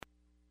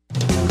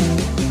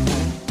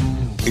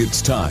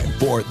It's time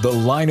for The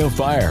Line of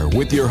Fire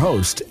with your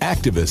host,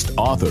 activist,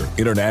 author,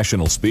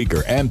 international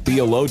speaker, and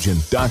theologian,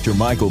 Dr.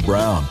 Michael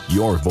Brown,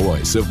 your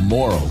voice of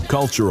moral,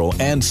 cultural,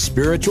 and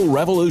spiritual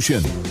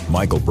revolution.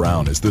 Michael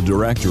Brown is the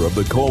director of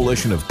the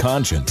Coalition of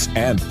Conscience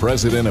and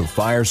president of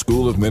Fire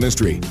School of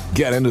Ministry.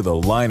 Get into The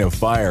Line of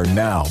Fire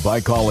now by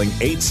calling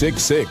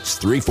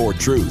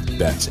 866-34-TRUTH.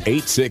 That's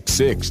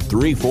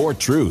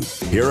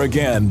 866-34-TRUTH. Here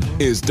again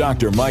is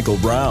Dr. Michael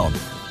Brown.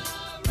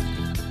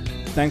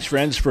 Thanks,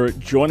 friends, for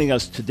joining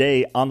us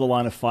today on The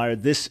Line of Fire.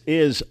 This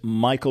is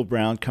Michael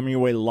Brown coming your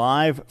way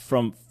live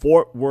from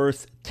Fort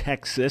Worth,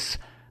 Texas.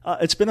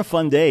 It's been a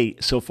fun day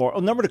so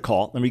far. Number to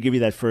call. Let me give you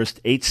that first.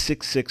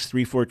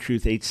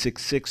 866-34-TRUTH,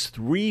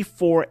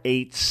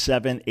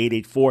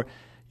 866-348-7884.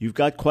 You've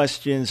got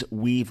questions.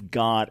 We've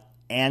got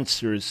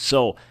answers.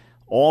 So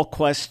all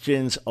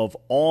questions of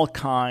all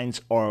kinds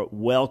are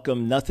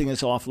welcome. Nothing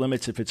is off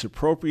limits. If it's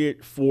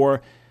appropriate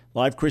for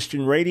Live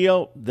Christian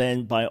Radio,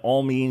 then by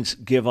all means,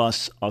 give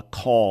us a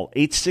call,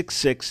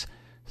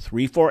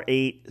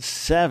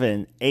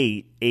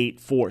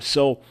 866-348-7884.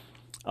 So,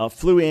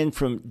 flew in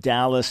from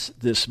Dallas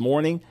this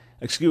morning,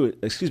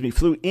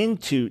 flew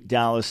into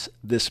Dallas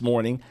this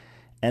morning,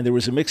 and there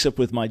was a mix-up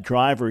with my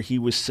driver. He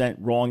was sent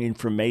wrong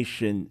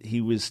information.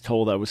 He was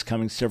told I was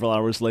coming several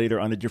hours later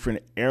on a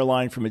different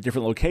airline from a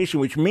different location,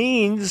 which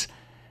means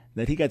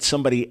that he got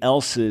somebody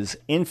else's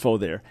info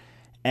there.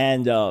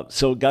 And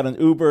so got an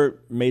Uber,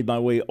 made my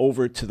way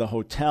over to the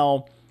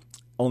hotel,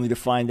 only to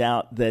find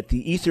out that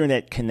the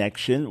Ethernet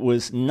connection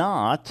was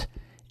not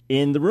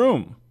in the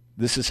room.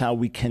 This is how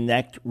we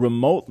connect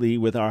remotely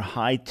with our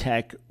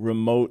high-tech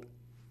remote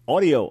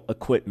audio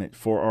equipment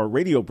for our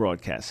radio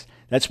broadcasts.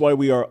 That's why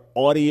we are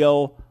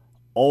audio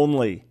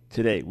only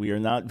today. We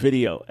are not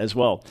video as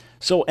well.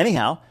 So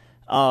anyhow,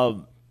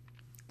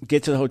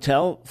 get to the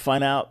hotel,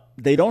 find out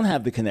they don't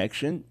have the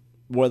connection.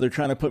 Well, they're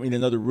trying to put me in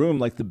another room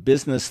like the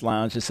business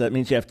lounge. So that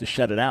means you have to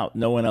shut it out.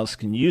 No one else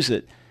can use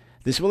it.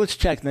 They said, well, let's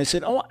check. And I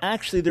said, oh,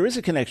 actually, there is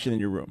a connection in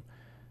your room.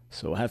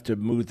 So I have to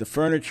move the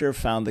furniture,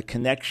 found the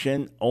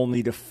connection,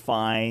 only to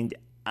find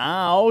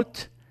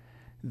out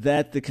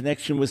that the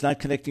connection was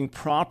not connecting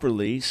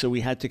properly. So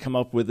we had to come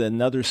up with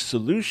another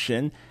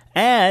solution.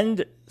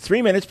 And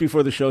 3 minutes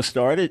before the show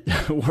started,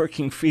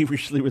 working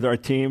feverishly with our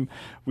team,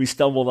 we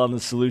stumbled on the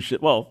solution.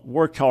 Well,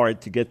 worked hard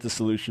to get the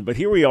solution. But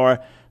here we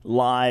are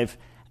live.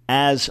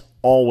 As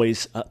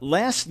always,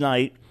 last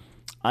night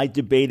I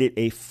debated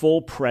a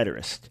full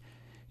preterist.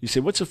 You say,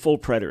 what's a full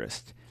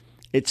preterist?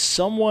 It's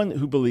someone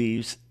who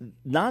believes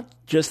not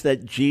just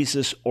that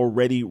Jesus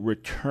already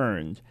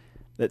returned,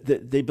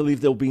 that they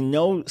believe there will be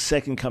no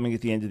second coming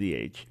at the end of the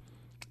age.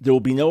 There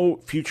will be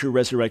no future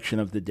resurrection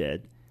of the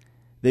dead.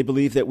 They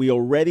believe that we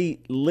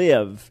already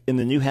live in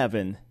the new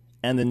heaven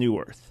and the new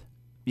earth.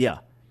 Yeah,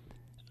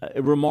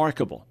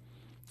 remarkable.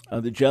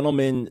 The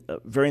gentleman,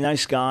 very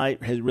nice guy,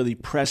 has really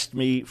pressed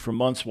me for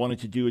months, wanted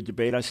to do a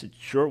debate. I said,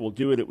 sure, we'll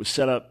do it. It was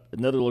set up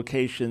another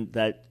location.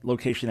 That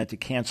location had to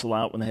cancel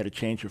out when they had a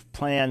change of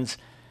plans.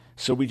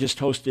 So we just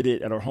hosted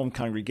it at our home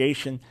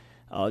congregation.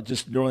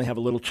 Just normally have a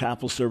little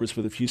chapel service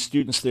with a few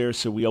students there.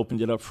 So we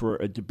opened it up for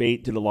a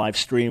debate, did a live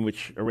stream,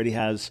 which already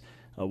has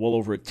well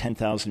over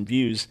 10,000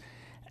 views.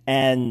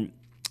 And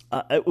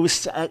I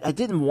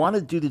didn't want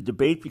to do the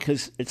debate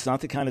because it's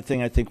not the kind of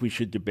thing I think we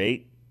should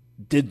debate.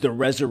 Did the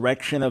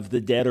resurrection of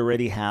the dead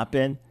already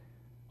happen?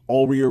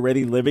 Are we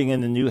already living in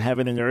the new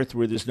heaven and earth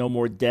where there's no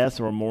more death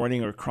or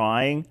mourning or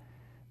crying?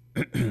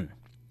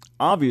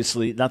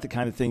 Obviously, not the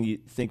kind of thing you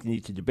think you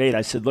need to debate.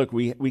 I said, look,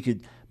 we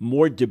could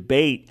more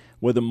debate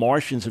whether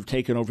Martians have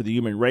taken over the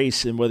human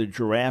race and whether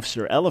giraffes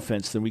are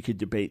elephants than we could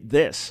debate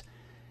this.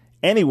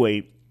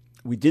 Anyway,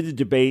 we did the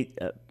debate.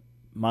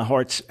 My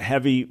heart's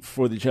heavy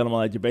for the gentleman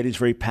I debated. He's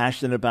very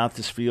passionate about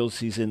this, feels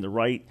he's in the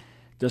right.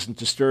 Doesn't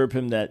disturb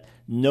him that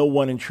no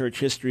one in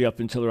church history up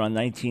until around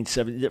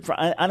 1970,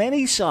 on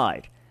any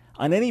side,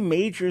 on any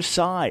major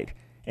side,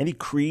 any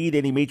creed,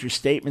 any major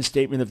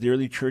statement of the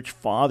early church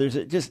fathers,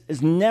 it just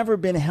has never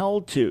been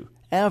held to,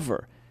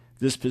 ever,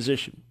 this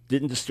position.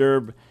 Didn't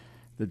disturb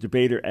the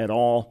debater at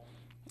all.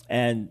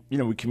 And,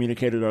 we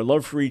communicated our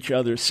love for each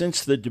other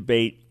since the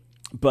debate.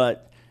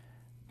 But,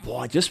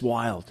 boy, just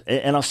wild.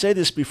 And I'll say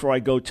this before I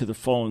go to the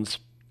phones.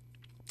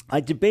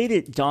 I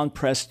debated Don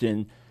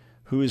Preston,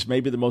 who is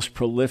maybe the most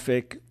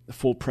prolific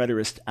full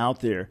preterist out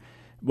there.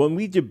 When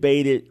we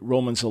debated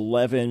Romans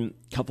 11,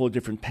 a couple of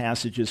different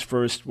passages,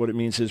 first, what it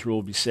means Israel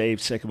will be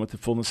saved, second, what the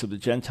fullness of the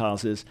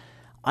Gentiles is,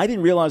 I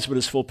didn't realize what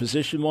his full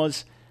position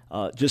was.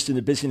 Just in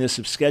the busyness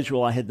of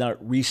schedule, I had not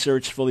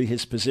researched fully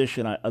his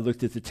position. I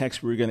looked at the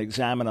text we were going to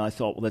examine, and I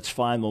thought, well, that's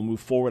fine, we'll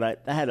move forward. I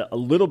had a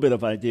little bit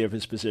of idea of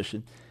his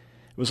position.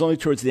 It was only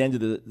towards the end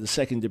of the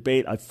second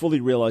debate I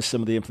fully realized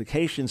some of the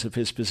implications of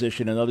his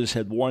position, and others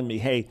had warned me,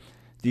 hey,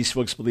 these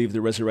folks believe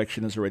the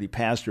resurrection has already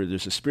passed, or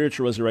there's a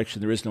spiritual resurrection,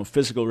 there is no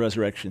physical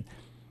resurrection.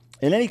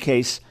 In any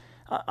case,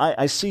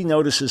 I see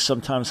notices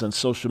sometimes on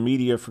social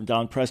media from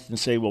Don Preston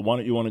say, well, why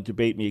don't you want to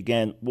debate me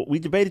again? Well, we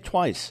debated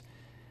twice.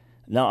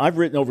 Now, I've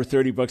written over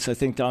 30 books. I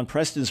think Don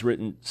Preston's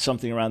written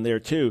something around there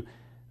too.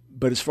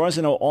 But as far as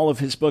I know, all of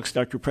his books,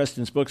 Dr.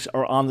 Preston's books,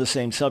 are on the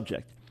same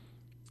subject.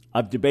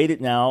 I've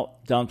debated now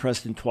Don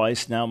Preston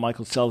twice, now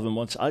Michael Sullivan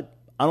once. I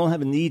don't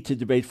have a need to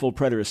debate full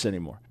preterists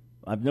anymore.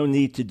 I have no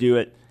need to do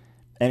it.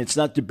 And it's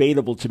not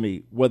debatable to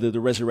me whether the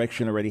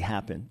resurrection already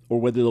happened or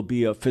whether there'll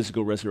be a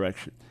physical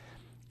resurrection.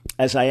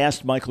 As I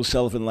asked Michael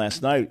Sullivan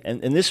last night,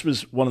 and this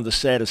was one of the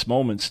saddest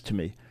moments to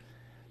me,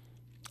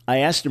 I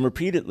asked him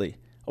repeatedly,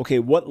 okay,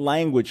 what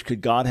language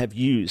could God have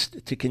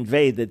used to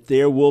convey that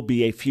there will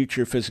be a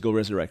future physical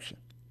resurrection?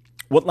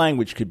 What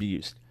language could be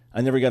used?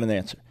 I never got an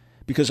answer.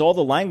 Because all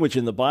the language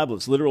in the Bible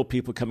is literal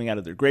people coming out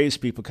of their graves,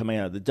 people coming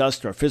out of the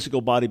dust, our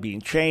physical body being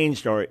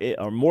changed, our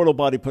mortal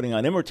body putting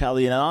on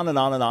immortality, and on and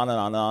on and on and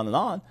on and on and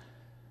on.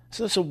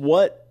 So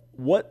what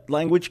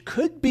language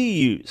could be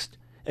used?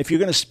 If you're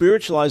going to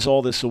spiritualize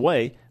all this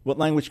away, what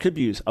language could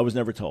be used? I was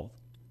never told.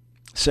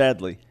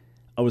 Sadly,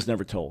 I was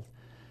never told.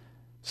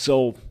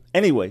 So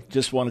anyway,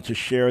 just wanted to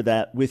share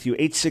that with you.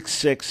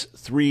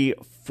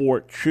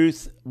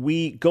 866-34-TRUTH.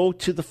 We go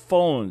to the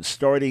phones,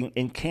 starting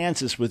in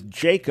Kansas with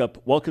Jacob.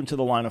 Welcome to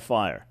the Line of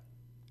Fire.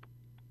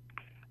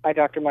 Hi,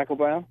 Dr. Michael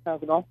Brown.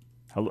 How's it going?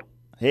 Hello.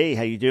 Hey,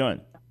 how you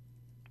doing?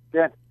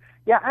 Good.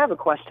 Yeah, I have a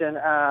question.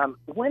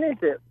 When is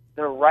it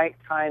the right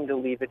time to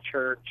leave a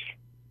church?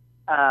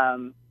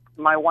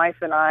 My wife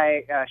and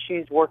I,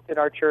 she's worked at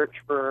our church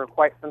for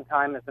quite some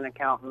time as an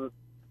accountant,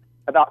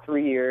 about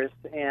 3 years,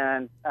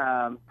 and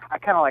I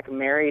kind of like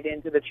married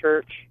into the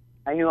church.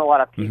 I knew a lot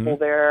of people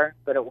there,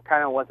 but it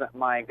kind of wasn't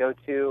my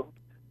go-to.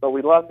 But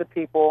we love the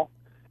people.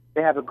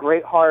 They have a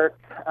great heart.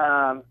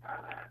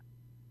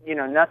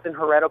 Nothing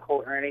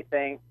heretical or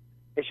anything.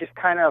 It's just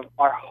kind of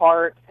our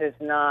heart has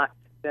not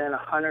been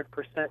 100%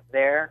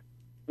 there,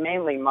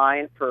 mainly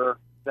mine for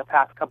the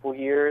past couple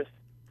years.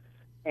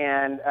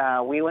 And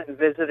we went and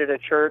visited a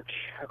church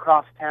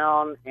across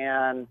town,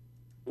 and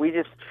we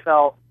just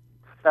fell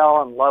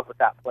in love with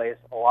that place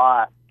a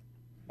lot.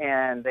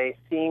 And they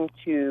seem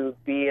to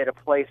be at a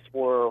place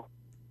where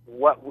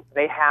what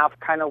they have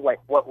kind of like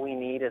what we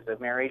need as a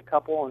married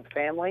couple and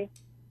family.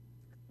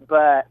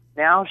 But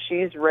now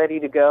she's ready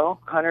to go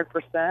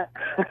 100%,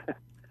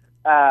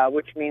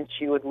 which means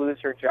she would lose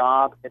her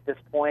job at this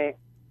point.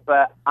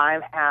 But I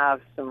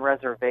have some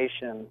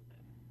reservations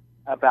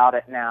about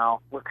it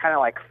now. We're kind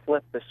of like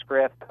flip the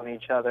script on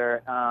each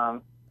other.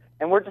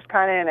 And we're just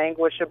kind of in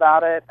anguish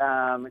about it.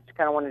 Just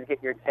kind of wanted to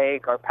get your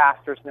take. Our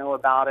pastors know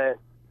about it.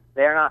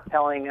 They're not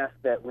telling us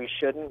that we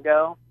shouldn't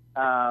go.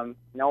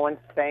 No one's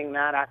saying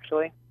that,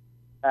 actually.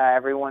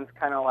 Everyone's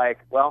kind of like,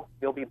 well,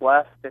 you'll be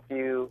blessed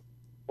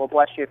we'll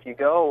bless you if you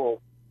go.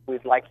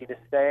 We'd like you to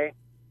stay.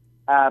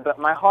 But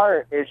my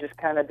heart has just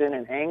kind of been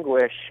in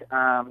anguish.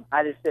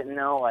 I just didn't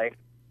know, like.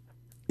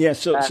 Yeah,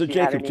 so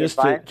Jacob,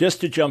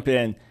 just to jump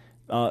in,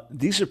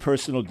 these are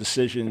personal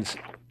decisions,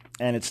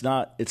 and it's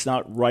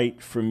not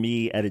right for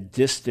me at a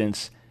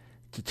distance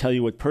to tell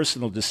you what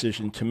personal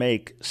decision to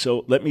make.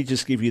 So let me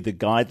just give you the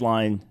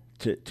guideline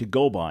to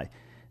go by.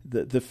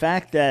 The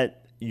fact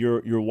that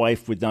your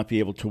wife would not be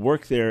able to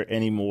work there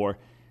anymore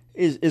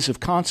is of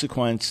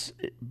consequence,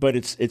 but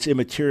it's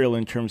immaterial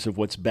in terms of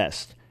what's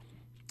best.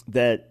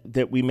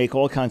 That we make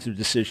all kinds of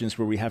decisions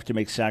where we have to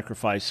make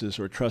sacrifices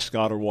or trust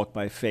God or walk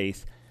by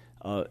faith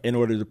in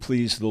order to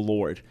please the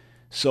Lord.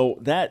 So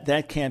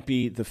that can't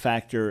be the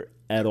factor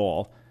at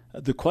all.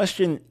 The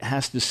question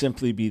has to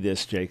simply be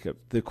this, Jacob.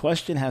 The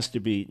question has to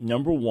be,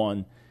 number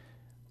one,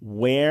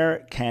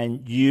 where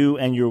can you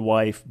and your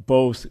wife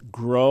both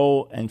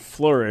grow and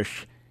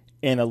flourish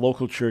in a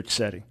local church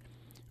setting,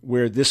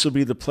 where this will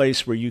be the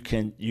place where you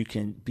can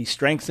be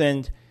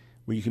strengthened,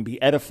 where you can be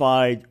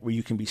edified, where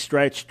you can be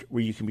stretched,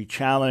 where you can be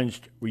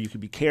challenged, where you can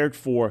be cared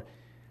for?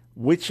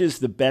 Which is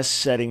the best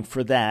setting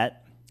for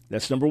that?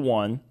 That's number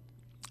one.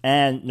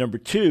 And number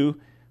two,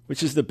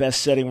 which is the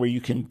best setting where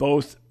you can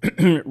both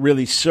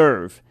really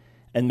serve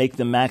and make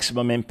the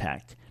maximum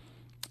impact?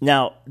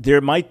 Now,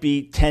 there might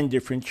be 10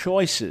 different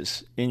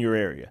choices in your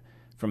area,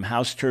 from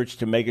house church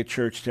to mega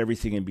church to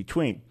everything in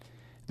between.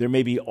 There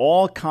may be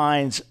all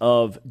kinds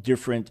of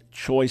different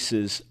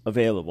choices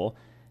available,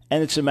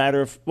 and it's a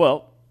matter of,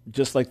 well,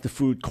 just like the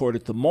food court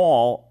at the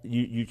mall,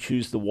 you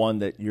choose the one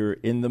that you're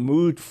in the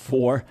mood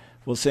for.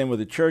 Well, same with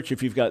the church.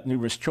 If you've got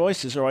numerous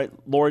choices, all right,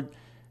 Lord,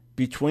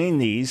 between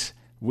these,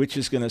 which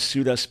is going to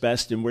suit us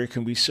best and where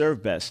can we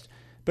serve best?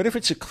 But if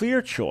it's a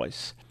clear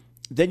choice,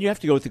 then you have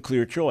to go with the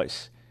clear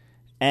choice.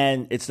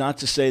 And it's not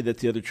to say that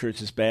the other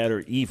church is bad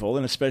or evil,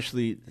 and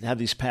especially have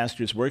these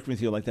pastors working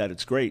with you like that,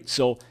 it's great.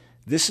 So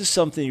this is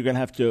something you're going to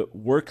have to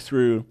work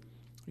through,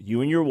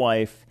 you and your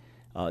wife.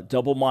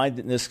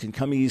 Double-mindedness can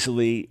come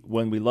easily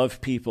when we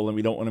love people and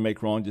we don't want to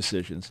make wrong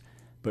decisions.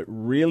 But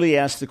really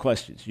ask the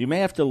questions. You may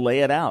have to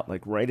lay it out,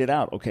 like write it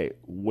out. Okay,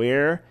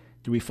 where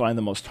do we find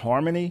the most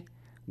harmony?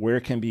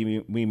 Where can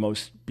we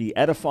most be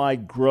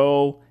edified,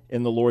 grow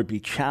in the Lord, be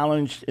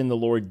challenged in the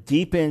Lord,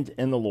 deepened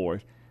in the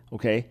Lord?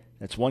 Okay,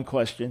 that's one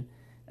question.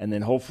 And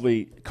then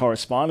hopefully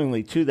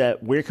correspondingly to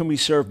that, where can we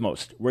serve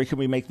most? Where can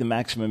we make the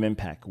maximum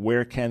impact?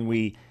 Where can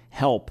we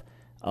help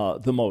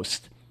the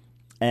most?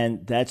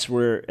 And that's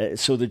where,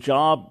 so the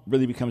job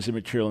really becomes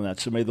immaterial in that.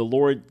 So may the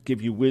Lord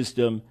give you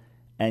wisdom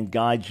and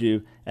guide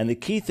you. And the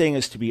key thing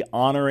is to be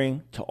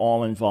honoring to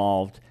all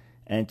involved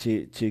and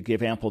to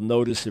give ample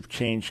notice if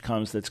change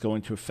comes that's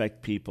going to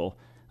affect people.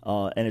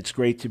 And it's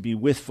great to be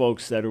with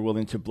folks that are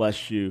willing to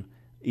bless you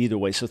either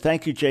way. So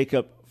thank you,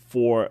 Jacob,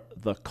 for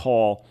the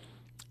call.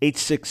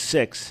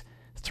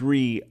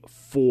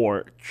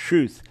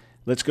 866-34-TRUTH.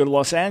 Let's go to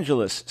Los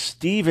Angeles.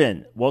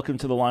 Stephen, welcome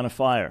to the Line of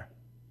Fire.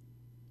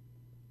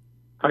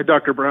 Hi,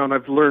 Dr. Brown.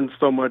 I've learned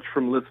so much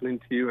from listening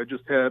to you. I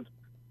just had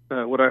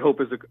what I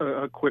hope is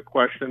a quick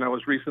question. I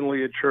was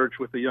recently at church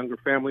with a younger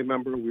family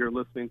member. We were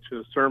listening to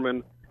a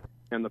sermon,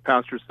 and the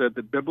pastor said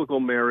that biblical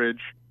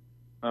marriage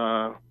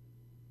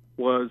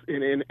was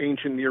in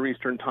ancient Near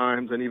Eastern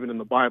times, and even in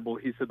the Bible,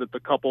 he said that the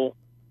couple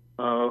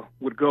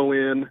would go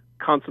in,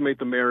 consummate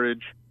the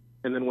marriage,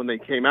 and then when they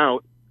came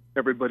out,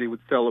 everybody would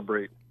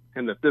celebrate,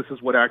 and that this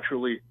is what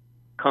actually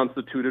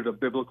constituted a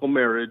biblical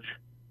marriage,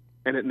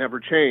 and it never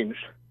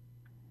changed.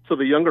 So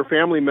the younger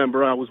family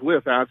member I was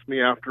with asked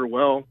me after,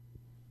 well,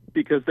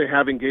 because they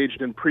have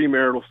engaged in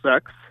premarital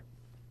sex,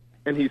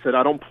 and he said,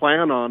 I don't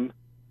plan on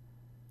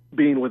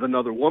being with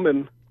another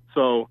woman,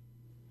 so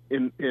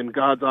in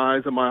God's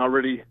eyes, am I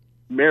already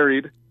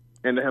married,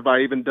 and have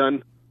I even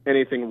done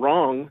anything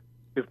wrong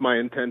if my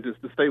intent is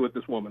to stay with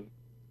this woman?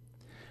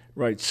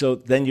 Right. So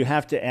then you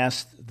have to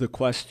ask the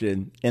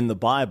question in the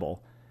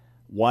Bible,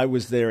 why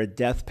was there a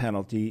death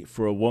penalty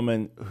for a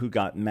woman who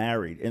got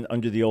married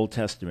under the Old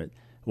Testament?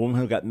 A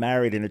woman who got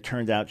married and it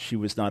turned out she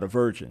was not a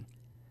virgin.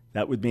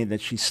 That would mean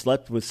that she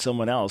slept with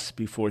someone else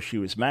before she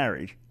was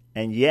married,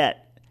 and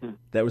yet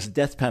that was a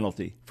death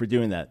penalty for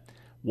doing that.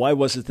 Why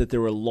was it that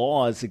there were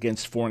laws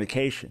against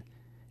fornication?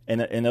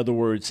 In other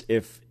words,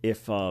 if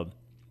a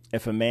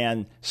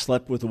man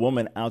slept with a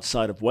woman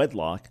outside of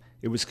wedlock,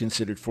 it was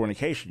considered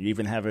fornication. You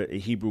even have a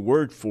Hebrew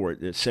word for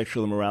it,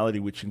 sexual immorality,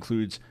 which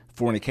includes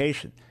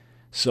fornication.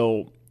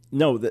 So,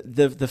 no,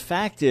 the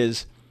fact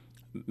is,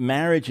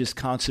 marriage is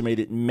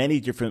consummated in many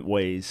different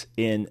ways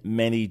in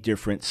many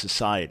different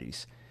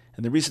societies.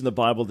 And the reason the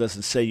Bible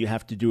doesn't say you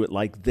have to do it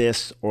like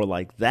this or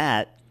like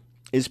that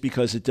is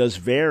because it does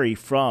vary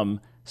from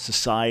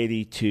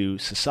society to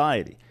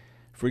society.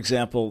 For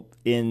example,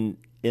 in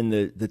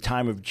the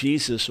time of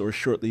Jesus or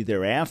shortly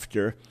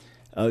thereafter,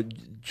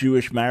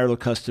 Jewish marital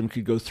custom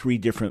could go three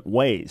different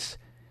ways.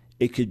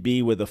 It could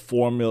be with a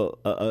formula,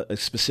 a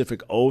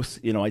specific oath,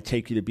 I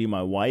take you to be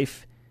my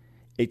wife.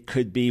 It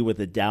could be with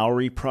a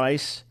dowry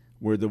price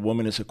where the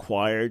woman is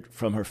acquired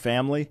from her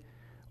family,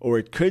 or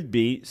it could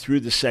be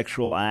through the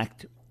sexual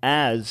act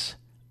as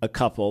a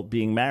couple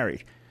being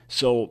married.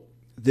 So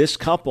this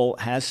couple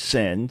has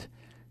sinned.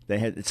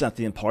 It's not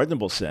the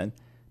unpardonable sin,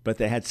 but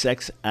they had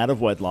sex out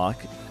of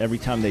wedlock. Every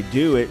time they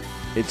do it,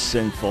 it's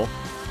sinful.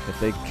 If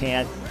they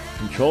can't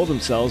control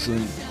themselves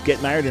and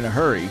get married in a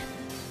hurry,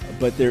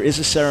 but there is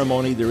a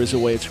ceremony, there is a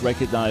way it's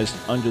recognized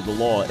under the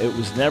law. It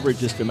was never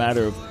just a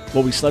matter of,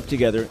 well, we slept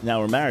together,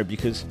 now we're married,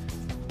 because,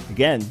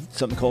 again,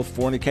 something called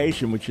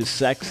fornication, which is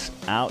sex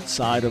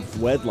outside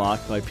of wedlock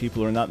by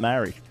people who are not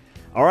married.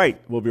 All right,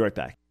 we'll be right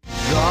back.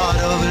 God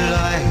of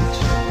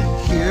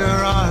light, hear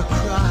our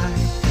cry,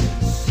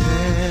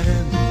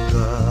 send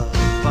the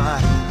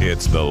fire.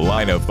 It's The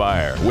Line of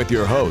Fire with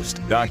your host,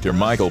 Dr.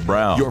 Michael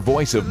Brown, your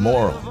voice of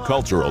moral,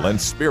 cultural,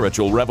 and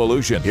spiritual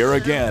revolution. Here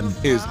again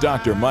is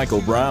Dr.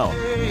 Michael Brown.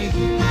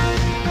 Welcome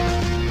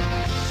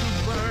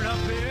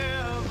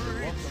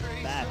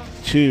back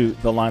to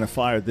The Line of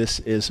Fire. This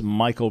is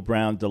Michael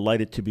Brown.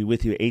 Delighted to be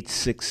with you.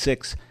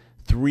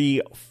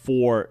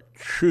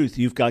 866-34-TRUTH.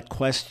 You've got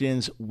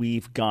questions.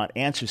 We've got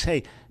answers.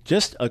 Hey,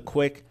 just a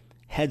quick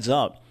heads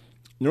up.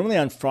 Normally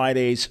on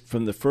Fridays,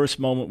 from the first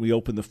moment we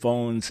open the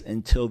phones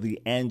until the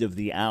end of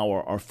the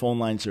hour, our phone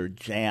lines are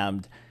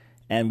jammed,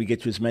 and we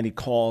get to as many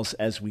calls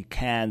as we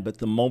can. But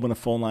the moment a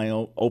phone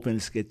line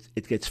opens,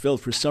 it gets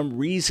filled. For some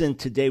reason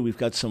today, we've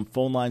got some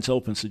phone lines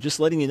open. So just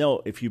letting you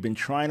know, if you've been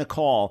trying to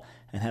call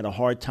and had a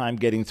hard time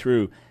getting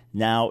through,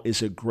 now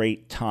is a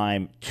great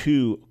time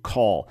to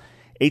call.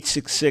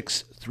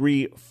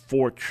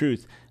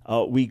 866-34-TRUTH.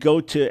 We go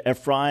to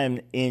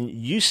Ephraim in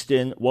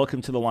Houston.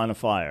 Welcome to the Line of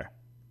Fire.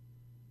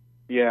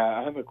 Yeah,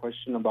 I have a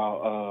question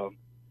about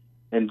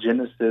in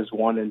Genesis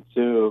 1 and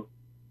 2,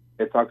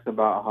 it talks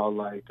about how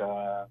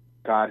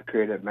God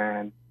created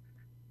man,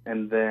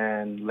 and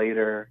then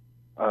later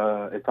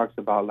it talks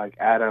about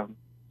Adam.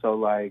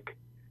 So I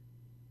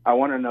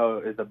want to know,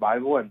 is the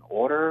Bible in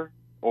order,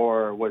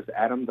 or was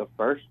Adam the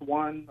first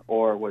one,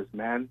 or was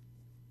man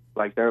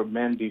there were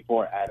men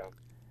before Adam?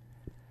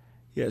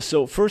 Yeah.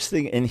 So first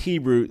thing in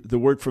Hebrew, the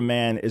word for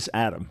man is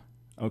Adam.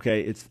 Okay,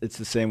 it's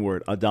the same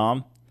word,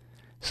 Adam.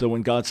 So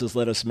when God says,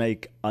 let us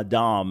make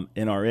Adam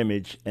in our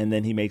image, and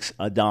then he makes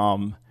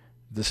Adam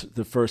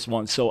the first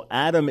one. So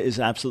Adam is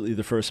absolutely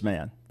the first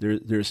man.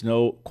 There's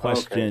no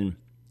question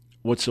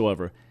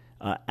whatsoever.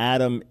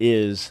 Adam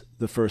is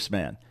the first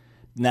man.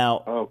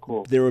 Now,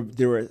 cool. there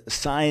are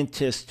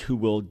scientists who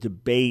will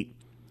debate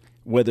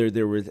whether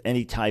there was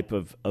any type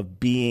of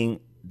being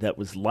that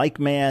was like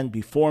man,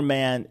 before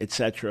man,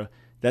 etc.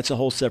 That's a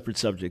whole separate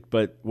subject.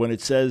 But when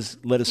it says,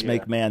 let us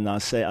make man,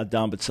 not say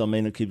Adam, but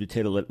Salmenu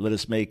Kibuteta, let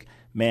us make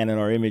man in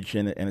our image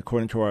and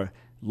according to our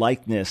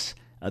likeness,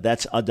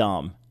 that's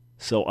Adam.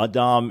 So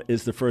Adam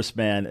is the first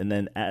man, and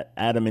then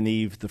Adam and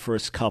Eve, the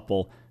first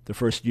couple, the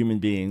first human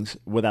beings.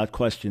 Without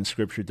question,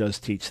 Scripture does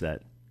teach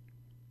that.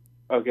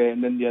 Okay,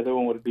 and then the other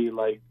one would be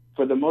like,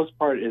 for the most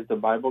part, is the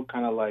Bible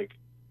kind of like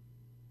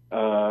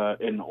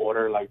in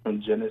order, like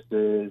from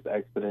Genesis,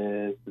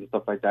 Exodus, and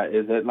stuff like that?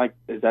 Is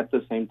that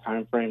the same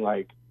time frame?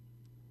 Like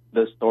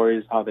the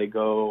stories, how they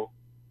go,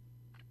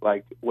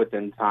 like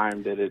within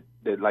time? Did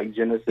like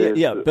Genesis?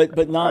 Yeah,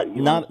 but not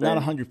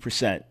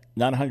 100%.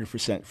 Not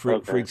 100%.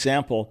 For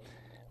example,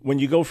 when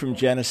you go from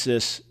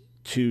Genesis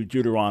to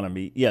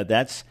Deuteronomy,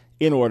 that's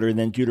in order, and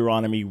then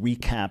Deuteronomy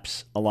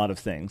recaps a lot of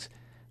things.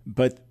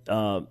 But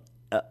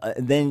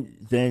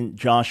then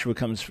Joshua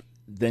comes,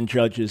 then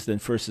Judges, then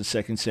 1st and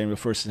 2nd Samuel,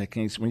 1st and 2nd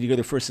Kings. When you go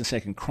to 1st and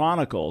 2nd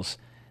Chronicles,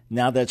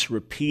 now that's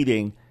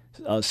repeating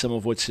some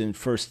of what's in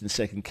 1st and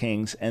 2nd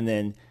Kings, and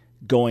then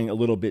going a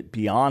little bit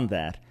beyond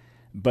that.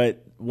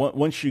 But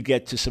once you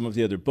get to some of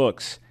the other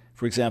books,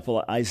 for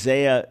example,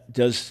 Isaiah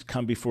does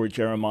come before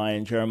Jeremiah,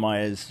 and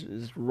Jeremiah is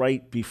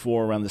right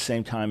before, around the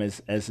same time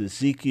as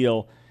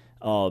Ezekiel.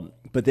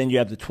 But then you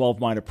have the 12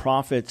 minor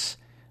prophets.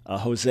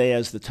 Hosea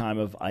is the time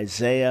of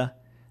Isaiah.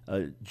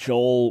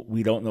 Joel,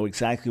 we don't know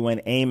exactly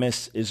when.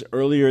 Amos is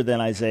earlier than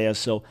Isaiah,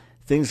 so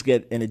things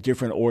get in a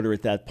different order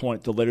at that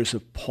point. The letters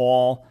of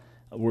Paul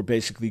were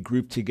basically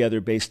grouped together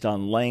based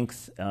on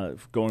length,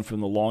 going from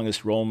the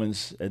longest,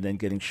 Romans, and then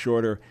getting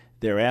shorter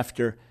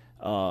thereafter,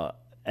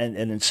 and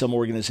in some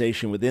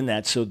organization within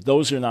that. So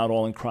those are not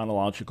all in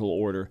chronological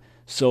order.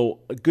 So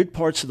good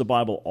parts of the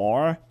Bible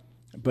are,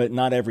 but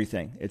not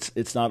everything.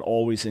 It's not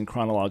always in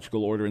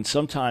chronological order. And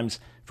sometimes,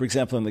 for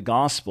example, in the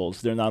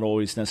Gospels, they're not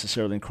always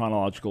necessarily in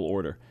chronological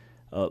order.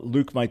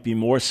 Luke might be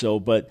more so,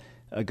 but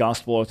a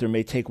Gospel author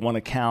may take one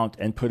account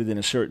and put it in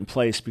a certain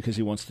place because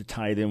he wants to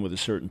tie it in with a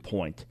certain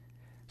point.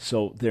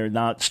 So they're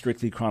not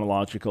strictly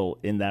chronological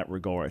in that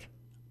regard.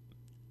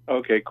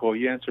 Okay, cool.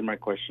 You answered my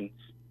questions.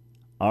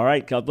 All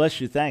right. God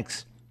bless you.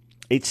 Thanks.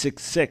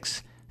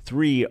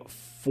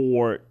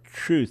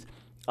 866-34-TRUTH.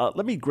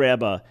 Let me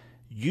grab a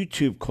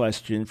YouTube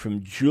question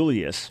from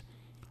Julius.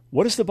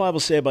 What does the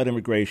Bible say about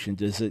immigration?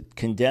 Does it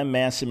condemn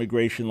mass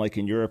immigration like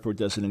in Europe, or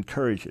does it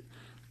encourage it?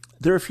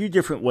 There are a few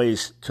different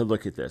ways to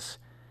look at this.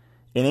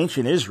 In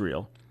ancient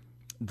Israel,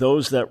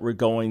 those that were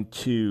going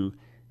to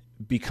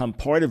become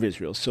part of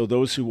Israel, so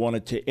those who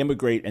wanted to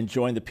immigrate and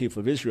join the people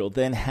of Israel,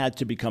 then had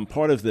to become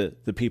part of the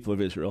people of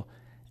Israel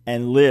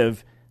and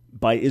live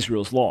by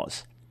Israel's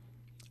laws.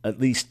 At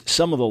least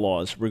some of the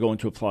laws were going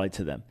to apply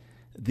to them.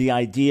 The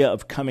idea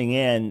of coming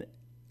in,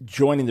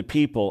 joining the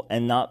people,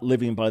 and not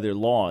living by their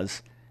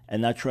laws,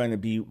 and not trying to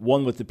be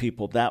one with the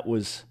people, that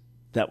was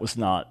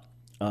not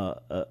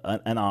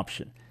an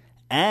option.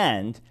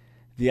 And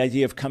the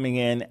idea of coming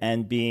in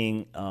and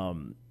being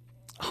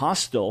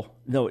hostile,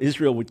 no,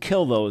 Israel would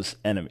kill those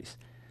enemies.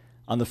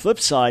 On the flip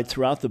side,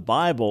 throughout the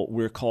Bible,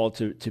 we're called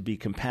to be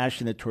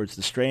compassionate towards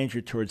the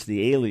stranger, towards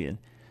the alien.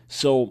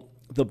 So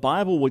the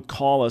Bible would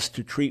call us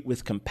to treat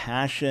with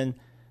compassion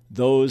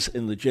those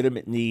in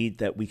legitimate need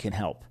that we can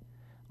help.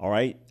 All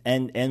right,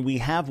 and we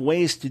have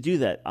ways to do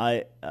that.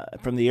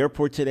 From the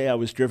airport today, I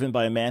was driven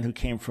by a man who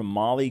came from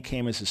Mali,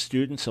 came as a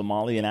student, so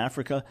Mali in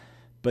Africa,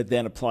 but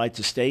then applied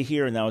to stay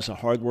here, and now is a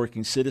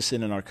hardworking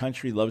citizen in our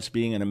country, loves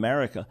being in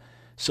America.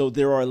 So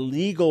there are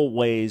legal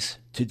ways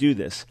to do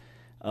this.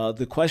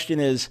 The question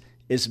is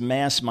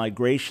mass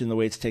migration, the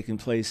way it's taking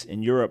place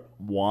in Europe,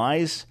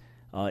 wise?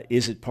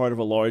 Is it part of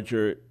a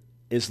larger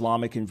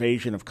Islamic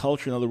invasion of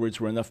culture? In other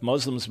words, where enough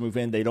Muslims move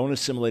in, they don't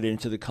assimilate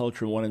into the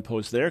culture and want to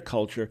impose their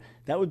culture.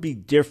 That would be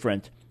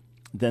different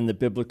than the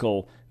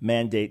biblical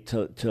mandate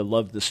to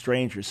love the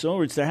stranger. So in other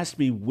words, there has to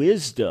be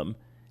wisdom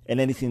in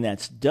anything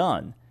that's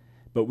done,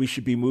 but we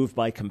should be moved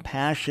by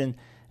compassion.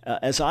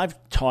 As I've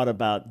taught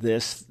about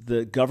this,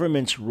 the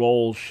government's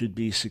role should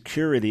be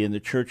security and the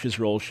church's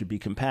role should be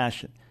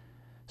compassion.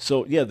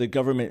 So yeah, the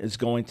government is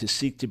going to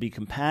seek to be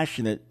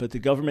compassionate, but the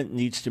government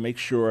needs to make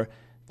sure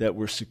that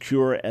we're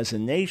secure as a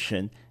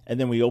nation, and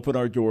then we open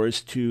our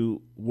doors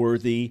to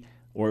worthy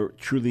or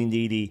truly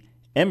needy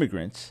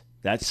immigrants.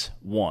 That's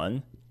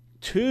one.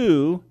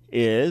 Two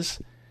is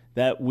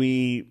that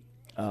we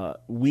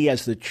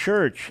as the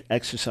church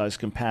exercise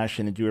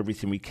compassion and do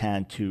everything we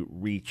can to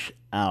reach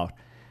out.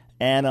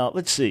 And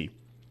let's see.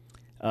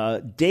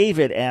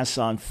 David asks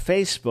on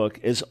Facebook,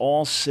 is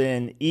all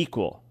sin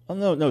equal?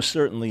 Oh, no,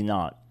 certainly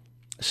not.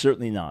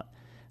 Certainly not.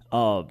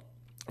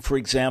 For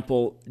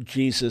example,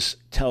 Jesus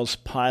tells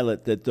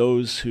Pilate that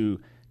those who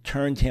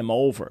turned him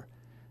over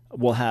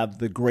will have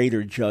the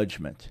greater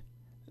judgment.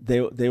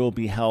 They will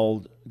be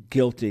held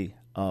guilty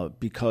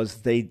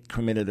because they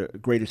committed a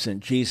greater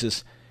sin.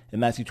 Jesus, in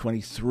Matthew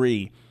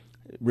 23,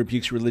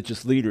 rebukes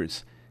religious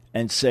leaders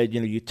and said,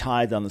 you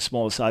tithed on the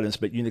smallest items,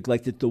 but you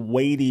neglected the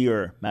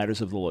weightier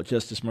matters of the law,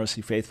 justice,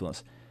 mercy,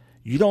 faithfulness.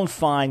 You don't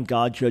find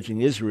God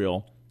judging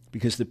Israel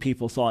because the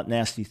people thought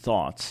nasty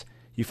thoughts.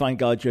 you find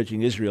God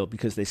judging Israel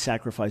because they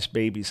sacrificed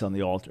babies on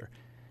the altar,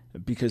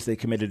 because they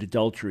committed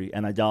adultery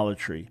and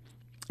idolatry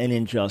and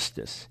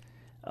injustice.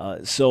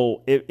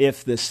 So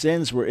if the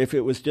sins were, if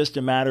it was just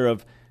a matter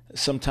of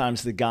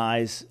sometimes the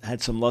guys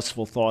had some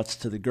lustful thoughts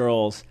to the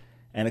girls,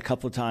 and a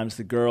couple of times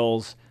the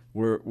girls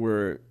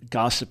were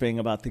gossiping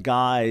about the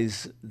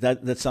guys,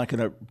 that's not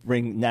going to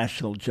bring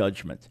national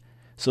judgment.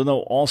 So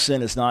no, all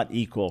sin is not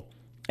equal.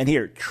 And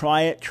here,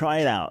 try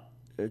it out.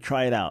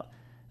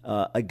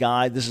 A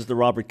guy, this is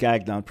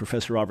the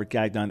Professor Robert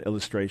Gagnon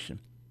illustration.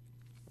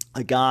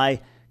 A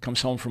guy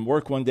comes home from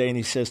work one day and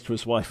he says to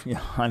his wife,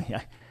 honey,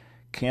 I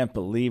can't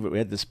believe it. We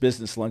had this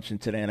business luncheon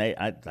today and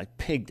I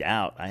pigged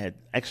out. I had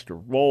extra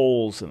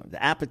rolls and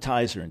the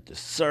appetizer and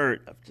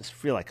dessert. I just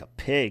feel like a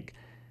pig.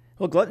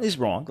 Well, gluttony's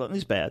wrong.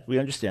 Gluttony's bad. We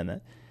understand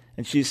that.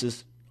 And she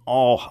says,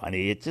 oh,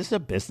 honey, it's just a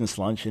business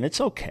luncheon.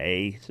 It's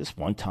okay. It's just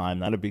one time,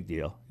 not a big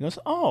deal. He goes,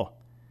 oh.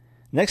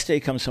 Next day he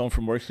comes home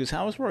from work. He goes,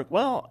 how was work?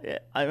 Well,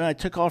 I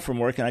took off from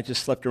work and I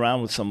just slept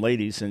around with some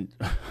ladies. And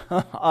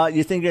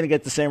you think you're going to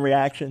get the same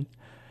reaction?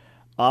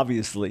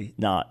 Obviously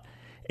not.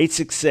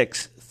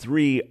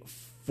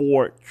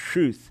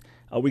 866-34-TRUTH.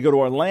 We go to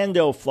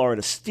Orlando,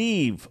 Florida.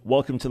 Steve,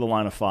 welcome to the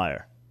Line of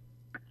Fire.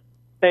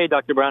 Hey,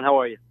 Dr. Brown, how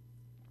are you?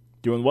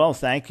 Doing well,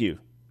 thank you.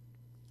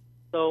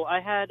 So I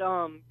had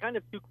kind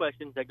of two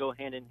questions that go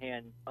hand in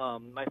hand.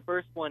 My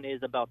first one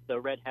is about the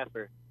red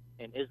heifer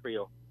in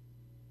Israel.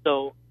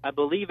 So I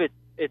believe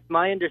it's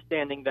my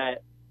understanding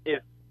that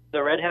if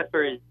the red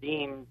heifer is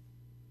deemed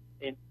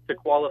to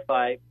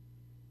qualify,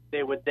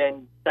 they would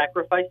then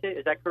sacrifice it.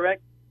 Is that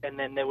correct? And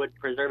then they would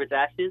preserve its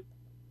ashes?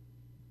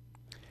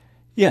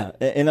 Yeah.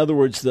 In other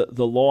words,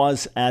 the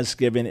laws as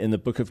given in the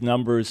book of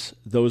Numbers,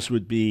 those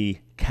would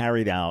be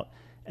carried out,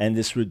 and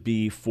this would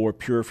be for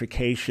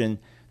purification.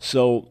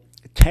 So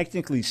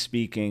technically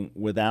speaking,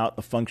 without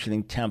a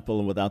functioning temple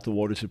and without the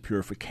waters of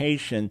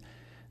purification,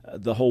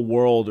 the whole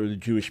world or the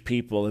Jewish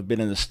people have been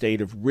in a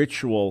state of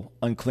ritual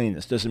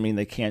uncleanness. Doesn't mean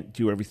they can't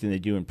do everything they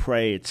do and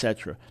pray,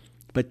 etc.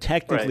 But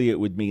technically It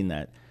would mean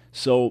that.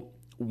 So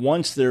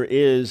once there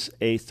is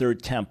a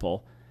third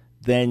temple,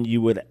 then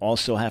you would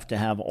also have to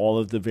have all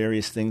of the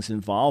various things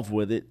involved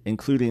with it,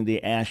 including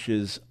the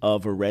ashes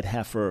of a red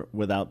heifer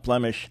without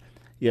blemish.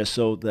 Yeah,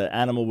 so the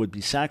animal would be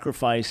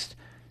sacrificed,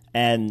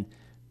 and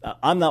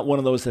I'm not one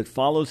of those that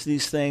follows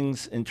these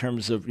things in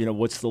terms of,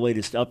 what's the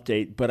latest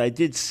update, but I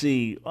did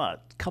see a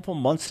couple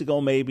months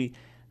ago maybe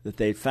that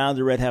they found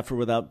a red heifer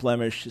without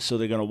blemish, so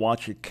they're going to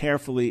watch it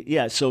carefully.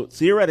 Yeah, so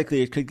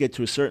theoretically it could get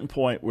to a certain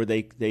point where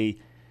they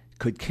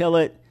could kill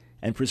it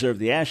and preserve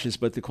the ashes,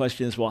 but the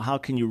question is, well, how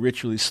can you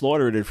ritually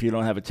slaughter it if you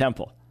don't have a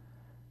temple?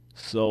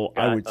 So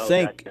I would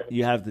think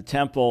you have the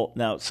temple.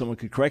 Now, someone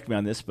could correct me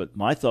on this, but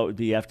my thought would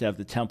be you have to have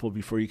the temple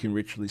before you can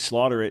ritually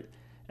slaughter it.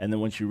 And then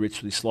once you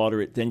ritually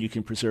slaughter it, then you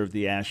can preserve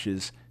the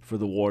ashes for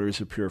the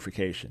waters of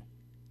purification.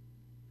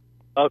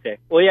 Okay.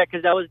 Well, yeah,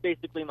 because that was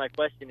basically my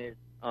question is,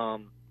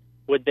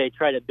 would they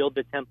try to build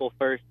the temple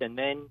first and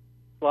then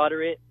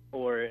slaughter it?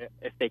 Or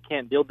if they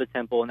can't build the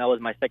temple, and that was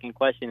my second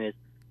question, is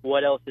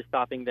what else is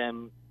stopping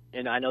them,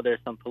 and I know there's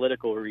some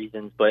political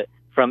reasons, but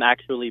from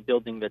actually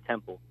building the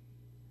temple?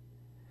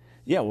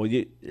 Yeah, well,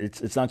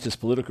 it's not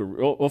just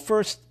political. Well,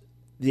 first,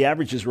 the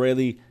average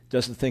Israeli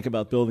doesn't think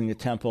about building a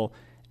temple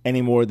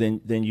any more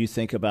than you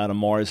think about a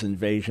Mars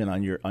invasion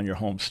on your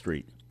home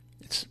street.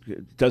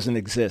 It doesn't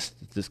exist.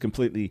 It's just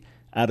completely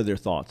out of their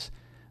thoughts.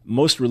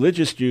 Most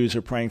religious Jews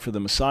are praying for the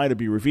Messiah to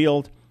be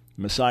revealed,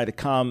 the Messiah to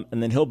come,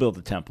 and then he'll build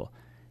the temple.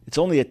 It's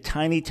only a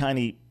tiny,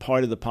 tiny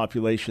part of the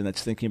population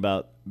that's thinking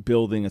about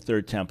building a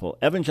third temple.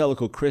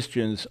 Evangelical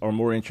Christians are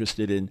more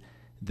interested in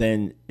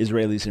than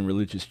Israelis and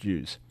religious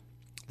Jews.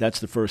 That's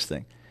the first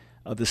thing.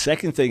 The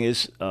second thing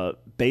is,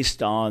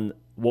 based on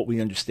what we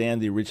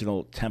understand the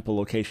original temple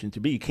location to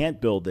be, you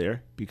can't build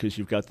there because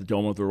you've got the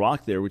Dome of the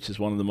Rock there, which is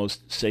one of the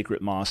most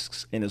sacred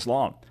mosques in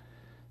Islam.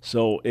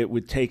 So it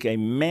would take a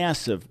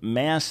massive,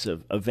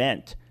 massive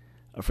event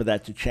for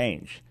that to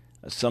change.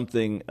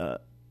 Something,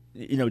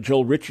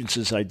 Joel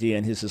Richardson's idea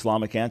in his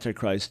Islamic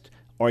Antichrist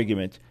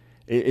argument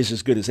is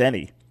as good as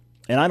any.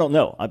 And I don't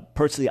know.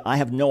 I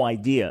have no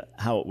idea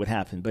how it would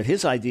happen. But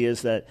his idea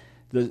is that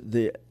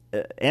the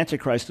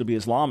Antichrist will be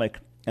Islamic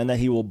and that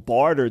he will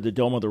barter the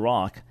Dome of the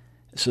Rock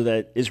so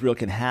that Israel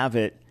can have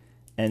it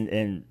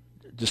and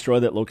destroy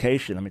that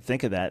location. I mean,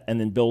 think of that.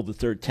 And then build the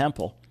third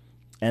temple,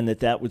 and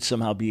that would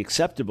somehow be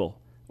acceptable,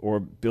 or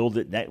build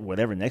it,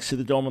 next to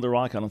the Dome of the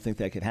Rock. I don't think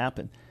that could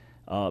happen.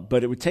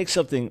 But it would take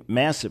something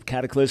massive,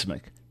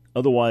 cataclysmic.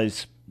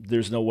 Otherwise,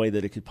 there's no way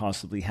that it could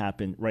possibly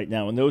happen right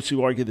now. And those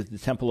who argue that the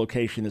temple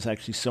location is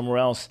actually somewhere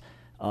else,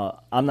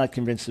 I'm not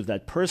convinced of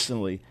that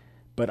personally,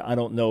 but I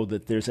don't know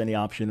that there's any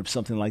option of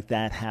something like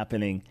that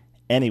happening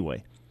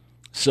anyway.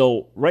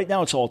 So right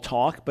now it's all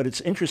talk, but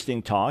it's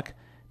interesting talk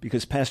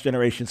because past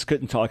generations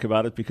couldn't talk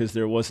about it because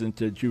there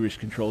wasn't a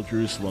Jewish-controlled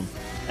Jerusalem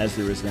as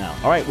there is now.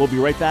 All right, we'll be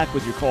right back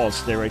with your calls.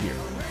 Stay right here.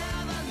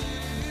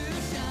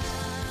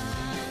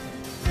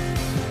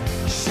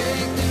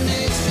 Shake the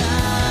nation,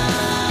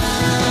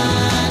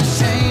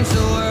 change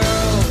the world.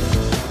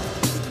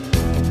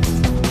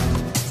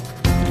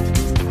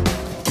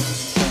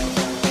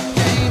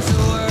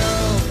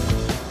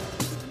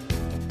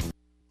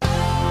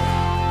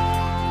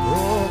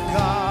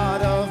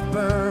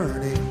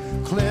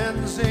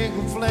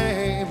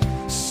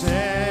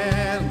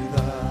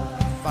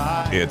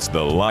 It's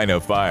The Line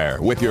of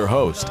Fire with your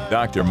host,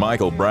 Dr.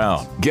 Michael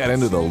Brown. Get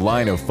into the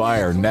Line of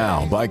Fire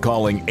now by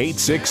calling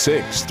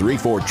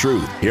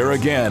 866-34-TRUTH. Here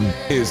again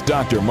is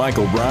Dr.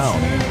 Michael Brown.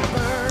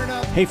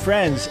 Hey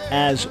friends,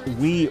 as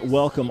we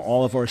welcome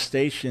all of our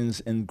stations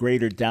in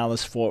greater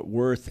Dallas-Fort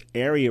Worth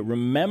area,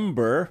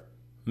 remember,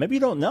 maybe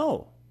you don't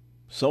know.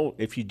 So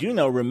if you do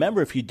know,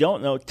 remember, if you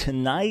don't know,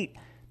 tonight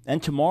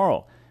and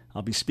tomorrow,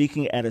 I'll be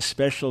speaking at a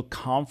special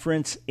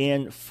conference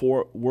in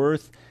Fort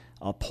Worth.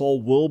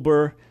 Paul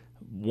Wilbur,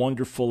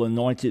 wonderful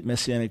anointed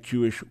Messianic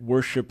Jewish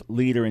worship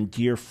leader and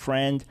dear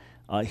friend,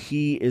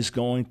 he is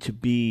going to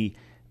be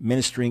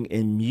ministering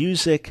in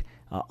music.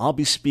 I'll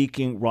be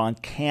speaking. Ron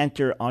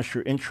Cantor,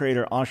 Asher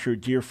Intrader. Asher,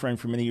 dear friend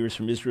for many years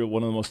from Israel,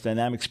 one of the most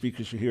dynamic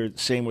speakers you hear.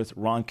 Same with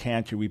Ron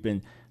Cantor. We've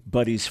been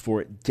buddies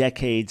for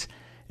decades.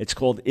 It's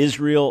called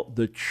Israel,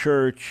 the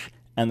Church,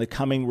 and the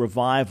Coming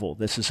Revival.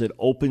 This is at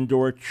Open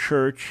Door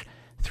Church,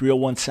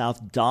 301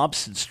 South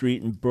Dobson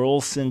Street in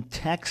Burleson,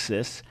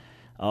 Texas.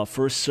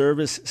 First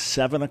service,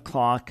 7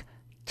 o'clock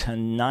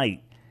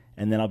tonight.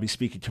 And then I'll be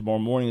speaking tomorrow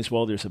morning as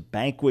well. There's a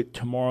banquet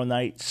tomorrow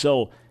night.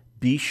 So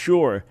be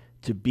sure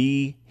to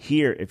be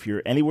here. If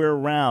you're anywhere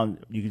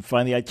around, you can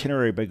find the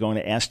itinerary by going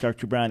to Ask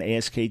Dr. Brown,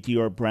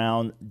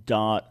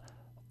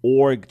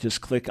 askdrbrown.org.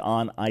 Just click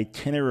on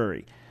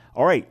itinerary.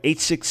 All right,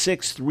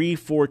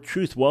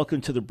 866-34-TRUTH. Welcome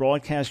to the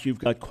broadcast. You've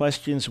got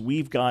questions.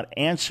 We've got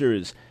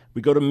answers.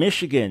 We go to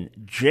Michigan.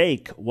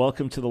 Jake,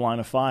 welcome to the Line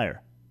of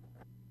Fire.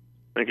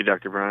 Thank you,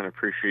 Dr. Brown. I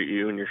appreciate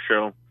you and your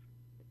show.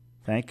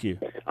 Thank you.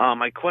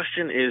 My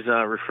question is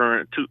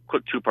referring to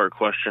quick two-part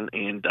question,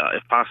 and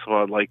if possible,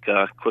 I'd like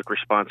a quick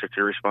response or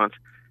your response.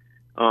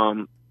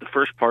 The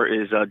first part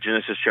is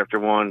Genesis chapter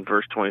 1,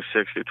 verse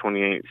 26 through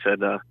 28 said,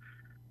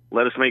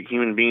 let us make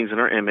human beings in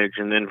our image,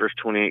 and then verse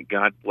 28,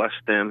 God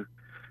blessed them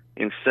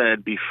and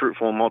said, be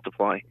fruitful and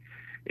multiply.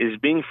 Is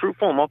being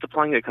fruitful and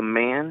multiplying a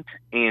command?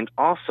 And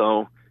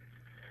also,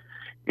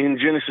 in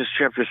Genesis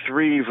chapter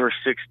 3, verse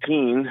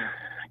 16,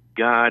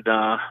 God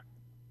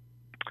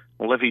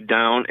levied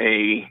down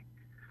a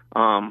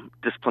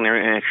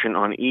disciplinary action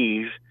on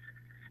Eve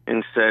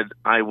and said,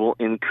 I will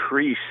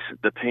increase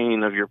the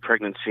pain of your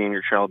pregnancy and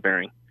your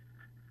childbearing.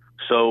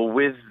 So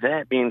with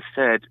that being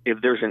said, if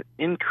there's an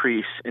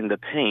increase in the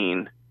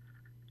pain,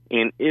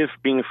 and if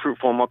being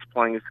fruitful and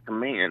multiplying is a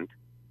command,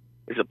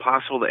 is it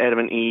possible that Adam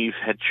and Eve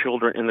had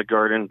children in the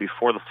garden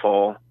before the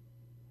fall?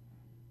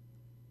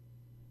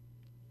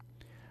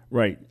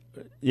 Right.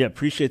 Yeah,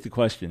 appreciate the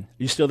question.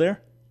 Are you still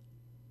there?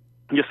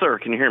 Yes, sir.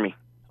 Can you hear me?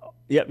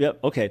 Yep.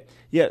 Okay.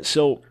 Yeah,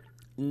 so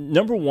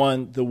number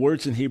one, the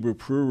words in Hebrew,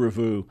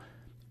 pru-revu,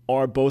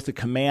 are both a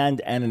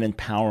command and an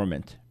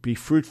empowerment. Be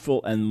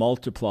fruitful and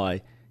multiply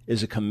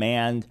is a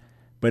command,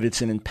 but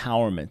it's an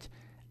empowerment.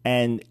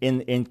 And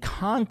in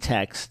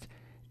context,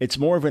 it's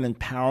more of an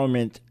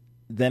empowerment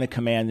than a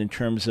command in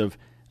terms of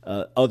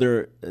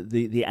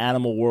the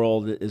animal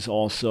world is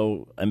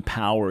also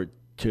empowered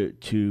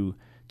to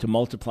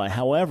multiply.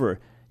 However,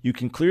 you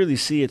can clearly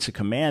see it's a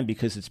command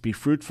because it's be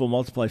fruitful,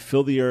 multiply,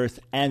 fill the earth,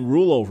 and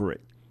rule over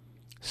it.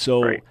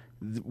 So right.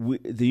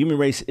 The human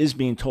race is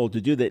being told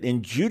to do that.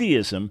 In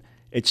Judaism,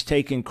 it's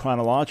taken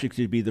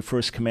chronologically to be the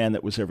first command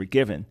that was ever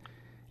given.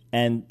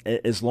 And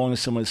as long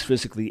as someone is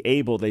physically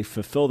able, they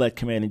fulfill that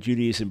command in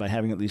Judaism by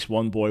having at least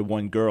one boy,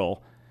 one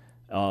girl.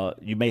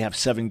 You may have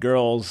 7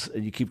 girls,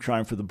 and you keep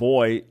trying for the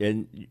boy,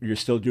 and you're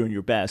still doing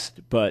your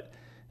best. But,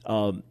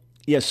 so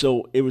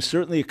it was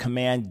certainly a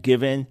command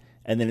given,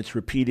 and then it's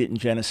repeated in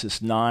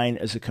Genesis 9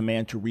 as a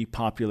command to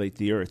repopulate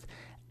the earth.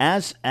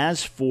 As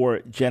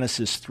for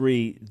Genesis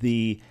 3,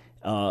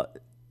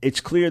 it's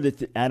clear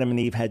that Adam and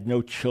Eve had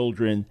no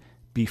children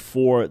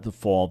before the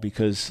fall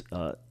because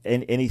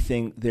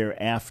anything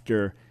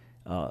thereafter,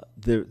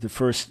 the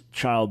first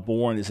child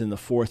born is in the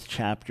 4th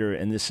chapter,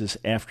 and this is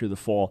after the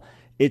fall.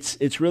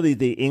 It's really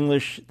the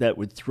English that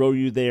would throw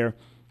you there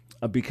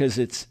because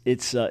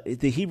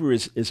the Hebrew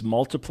is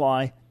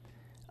multiply.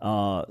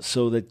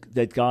 So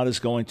that God is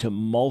going to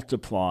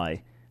multiply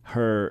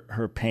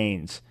her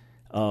pains,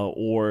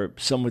 or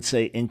some would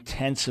say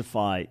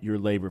intensify your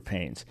labor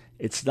pains.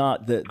 It's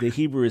not the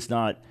Hebrew is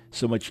not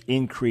so much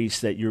increase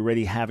that you're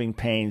already having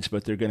pains,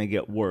 but they're going to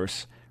get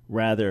worse.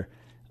 Rather,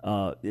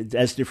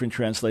 as different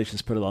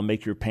translations put it, I'll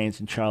make your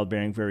pains in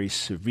childbearing very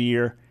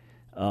severe.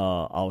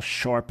 I'll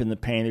sharpen the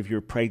pain of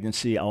your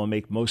pregnancy. I will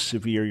make most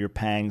severe your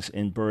pangs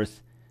in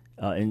birth,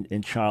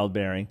 in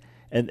childbearing.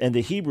 And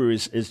the Hebrew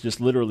is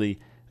just literally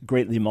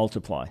greatly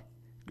multiply,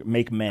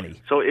 make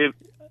many. So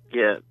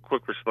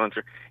quick response.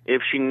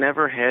 If she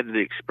never had the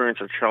experience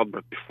of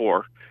childbirth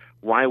before,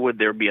 why would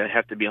there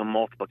have to be a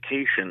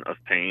multiplication of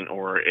pain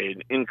or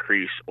an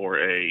increase or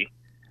a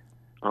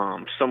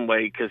some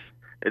way? Because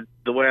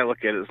the way I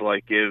look at it is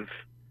like if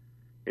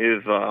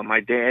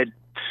my dad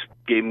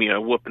gave me a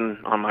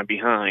whooping on my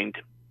behind,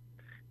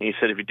 and he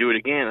said, if you do it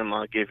again, I'm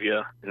going to give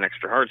you an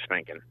extra hard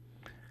spanking.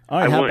 All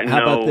right,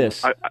 how about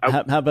this? How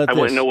about this? I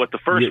wouldn't know what the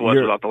first was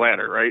without the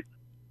latter, right?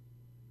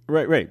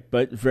 Right.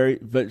 But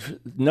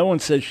no one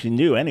says she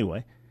knew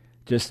anyway.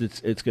 Just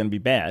it's going to be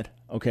bad,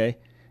 okay?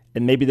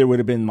 and maybe there would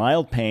have been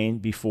mild pain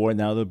before,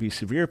 now there'll be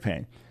severe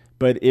pain.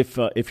 But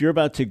if you're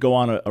about to go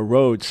on a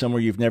road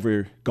somewhere you've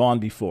never gone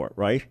before,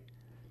 right?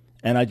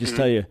 And I just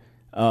tell you,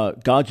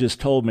 God just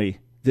told me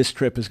this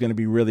trip is going to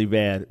be really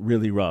bad,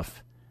 really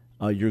rough.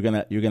 You're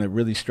gonna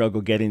really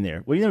struggle getting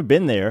there. Well, you've never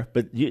been there,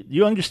 but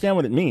you understand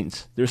what it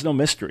means. There's no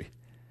mystery.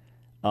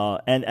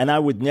 And I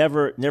would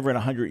never in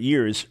 100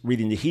 years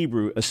reading the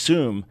Hebrew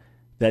assume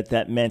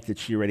that meant that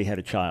she already had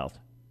a child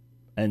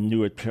and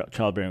knew what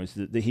childbearing was.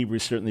 The Hebrew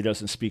certainly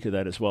doesn't speak of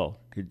that as well.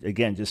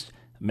 Again, just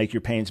make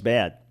your pains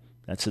bad.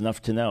 That's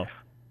enough to know.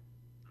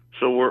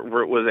 So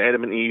was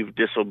Adam and Eve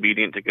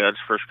disobedient to God's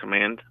first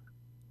command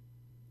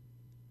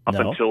up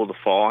until the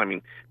fall? I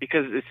mean,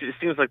 because it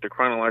seems like the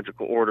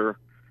chronological order.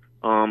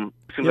 But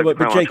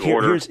Jake,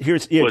 here's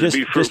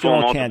just in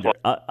all candor.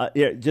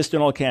 Just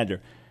in all candor.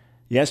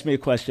 You asked me a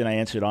question, I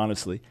answered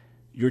honestly.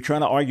 You're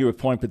trying to argue a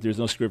point, but there's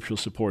no scriptural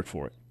support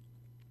for it.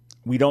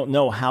 We don't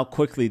know how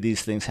quickly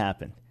these things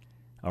happen.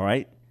 All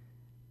right?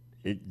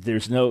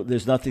 There's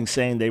nothing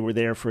saying they were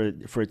there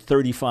for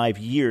 35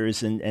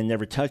 years and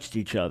never touched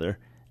each other.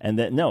 And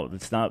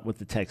that's not what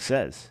the text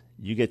says.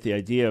 You get the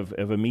idea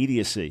of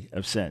immediacy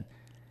of sin.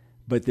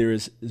 But there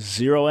is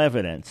zero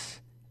evidence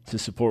to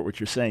support what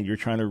you're saying. You're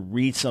trying to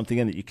read something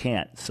in that you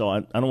can't. So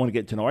I don't want to get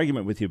into an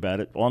argument with you about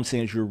it. All I'm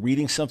saying is you're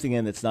reading something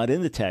in that's not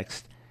in the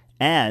text.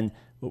 And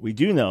what we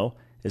do know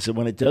is that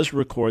when it does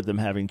record them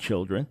having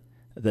children,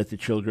 that the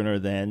children are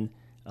then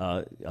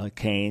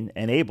Cain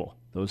and Abel.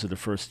 Those are the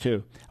first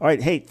two. All right.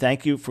 Hey,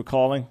 thank you for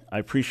calling. I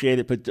appreciate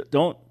it. But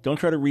don't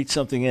try to read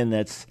something in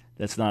that's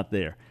not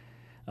there.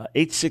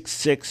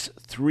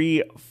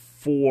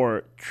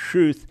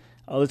 866-34-TRUTH.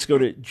 Let's go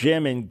to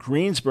Jim in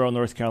Greensboro,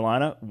 North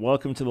Carolina.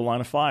 Welcome to the Line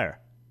of Fire.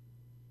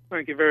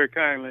 Thank you very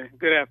kindly.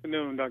 Good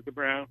afternoon, Dr.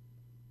 Brown.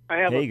 I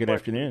have good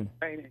afternoon.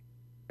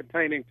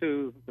 Pertaining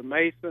to the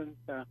Masons.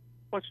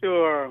 What's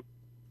your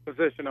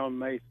position on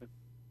Masons?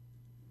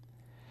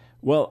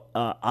 Well,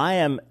 I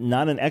am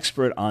not an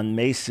expert on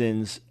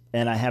Masons,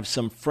 and I have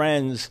some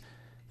friends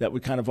that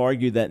would kind of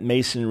argue that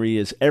Masonry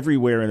is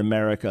everywhere in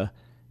America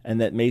and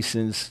that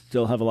Masons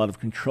still have a lot of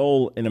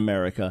control in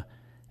America,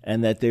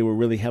 and that they were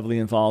really heavily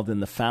involved in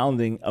the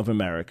founding of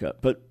America.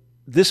 But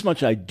this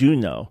much I do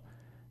know,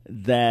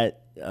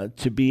 that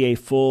to be a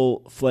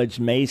full-fledged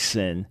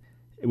Mason,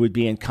 it would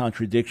be in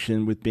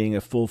contradiction with being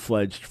a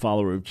full-fledged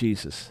follower of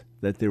Jesus,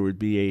 that there would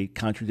be a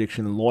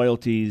contradiction in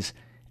loyalties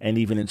and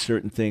even in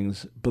certain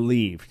things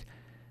believed.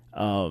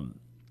 So,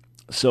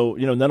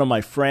 none of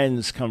my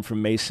friends come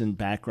from Mason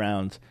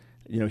backgrounds.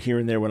 Here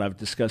and there when I've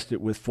discussed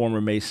it with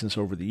former Masons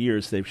over the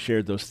years, they've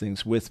shared those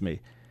things with me.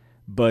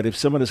 But if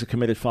someone is a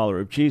committed follower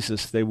of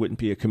Jesus, they wouldn't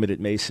be a committed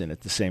Mason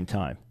at the same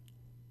time.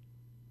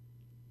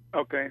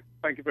 Okay.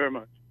 Thank you very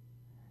much.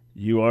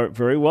 You are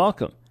very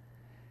welcome.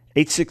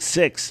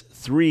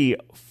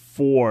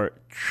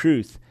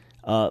 866-34-TRUTH.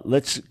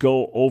 Let's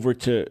go over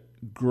to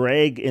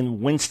Greg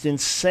in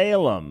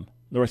Winston-Salem,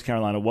 North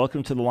Carolina.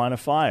 Welcome to the Line of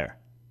Fire.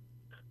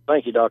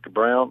 Thank you, Dr.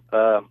 Brown.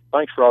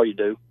 Thanks for all you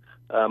do.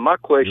 My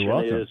question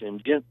is in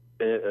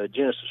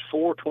Genesis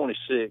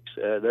 4:26,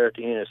 there at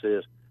the end it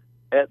says,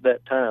 at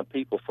that time,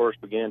 people first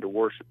began to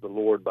worship the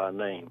Lord by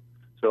name.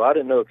 So I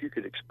didn't know if you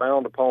could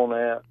expound upon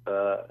that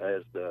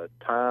as the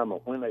time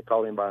of when they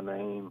called him by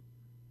name.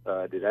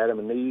 Did Adam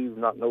and Eve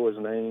not know his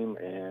name?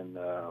 And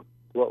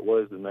what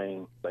was the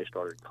name they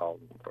started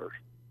calling him first?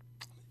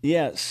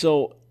 Yeah,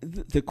 so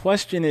the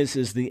question is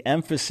the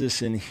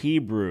emphasis in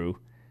Hebrew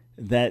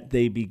that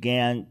they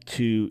began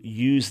to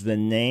use the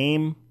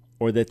name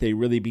or that they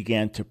really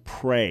began to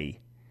pray?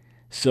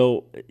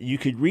 So you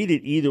could read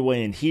it either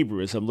way in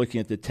Hebrew. As I'm looking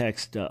at the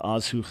text,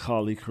 Azhu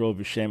Chali Kro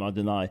V'Shem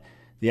Adonai,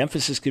 the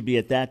emphasis could be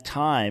at that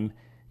time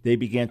they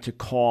began to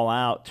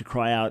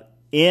cry out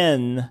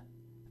in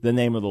the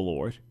name of the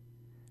Lord,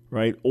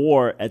 right?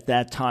 Or at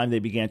that time they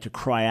began to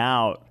cry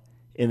out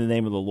in the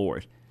name of the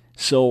Lord.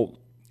 So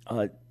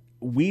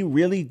we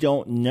really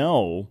don't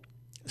know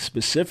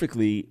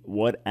specifically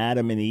what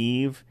Adam and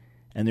Eve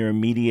and their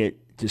immediate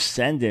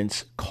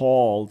descendants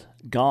called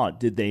God.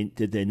 Did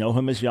they know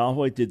him as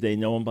Yahweh? Did they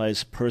know him by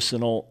his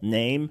personal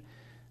name?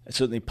 It's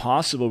certainly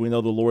possible. We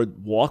know the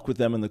Lord walked with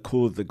them in the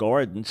cool of the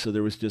garden, so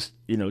there was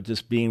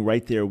just being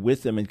right there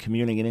with them and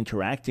communing and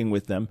interacting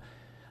with them.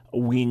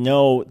 We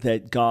know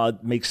that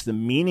God makes the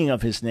meaning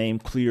of his name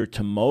clear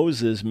to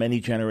Moses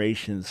many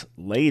generations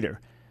later.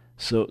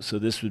 So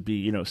this would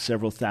be,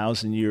 several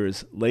thousand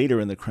years later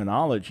in the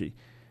chronology.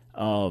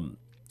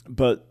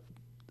 But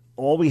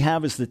all we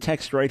have is the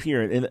text right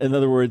here. In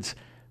other words,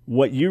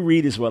 what you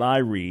read is what I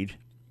read,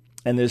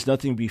 and there's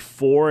nothing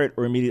before it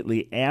or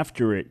immediately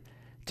after it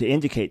to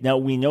indicate. Now,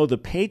 we know the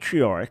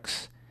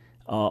patriarchs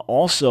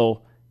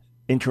also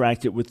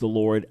interacted with the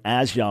Lord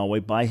as Yahweh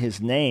by his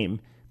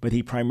name, but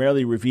he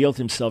primarily revealed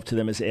himself to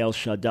them as El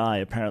Shaddai,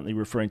 apparently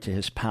referring to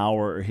his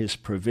power or his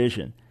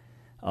provision.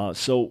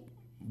 So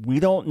we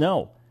don't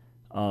know.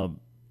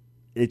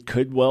 It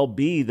could well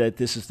be that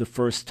this is the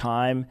first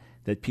time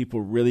that people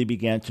really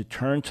began to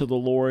turn to the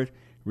Lord,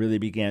 really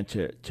began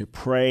to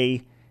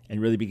pray,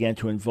 and really began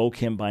to invoke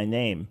him by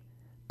name.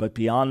 But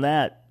beyond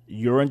that,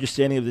 your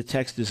understanding of the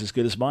text is as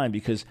good as mine,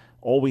 because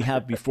all we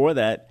have before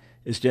that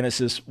is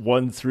Genesis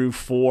 1 through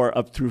 4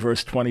 up through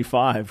verse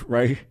 25,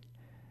 right?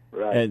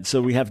 Right. And so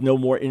we have no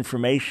more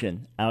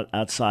information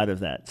outside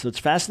of that. So it's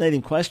a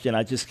fascinating question.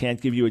 I just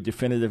can't give you a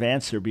definitive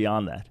answer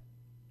beyond that.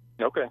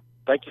 Okay.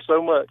 Thank you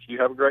so much.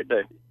 You have a great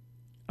day.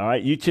 All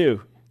right, you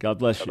too. God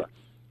bless Bye-bye.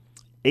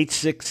 you.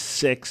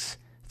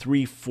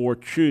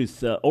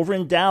 866-34-TRUTH. Over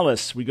in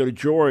Dallas, we go to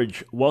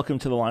George. Welcome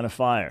to the Line of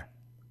Fire.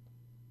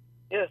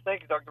 Yes,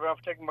 thank you, Dr. Brown,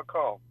 for taking my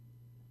call.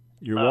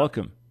 You're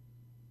welcome.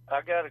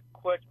 I got a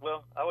question.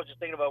 Well, I was just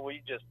thinking about what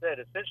you just said,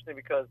 essentially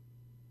because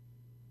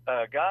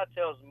God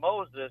tells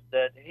Moses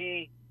that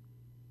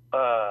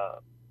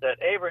that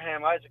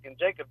Abraham, Isaac, and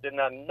Jacob did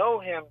not know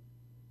him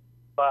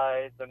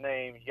by the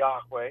name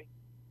Yahweh.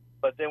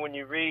 But then when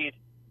you read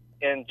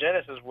in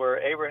Genesis where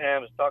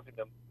Abraham is talking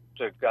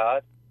to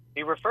God,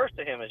 he refers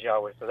to him as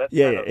Yahweh. So that's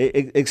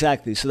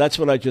exactly. So that's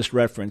what I just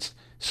referenced.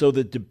 So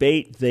the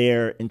debate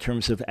there in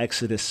terms of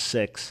Exodus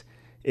 6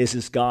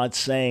 is God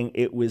saying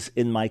it was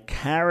in my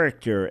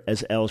character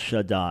as El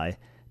Shaddai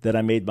that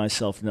I made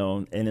myself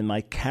known, and in my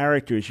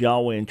character as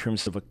Yahweh in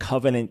terms of a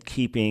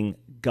covenant-keeping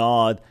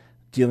God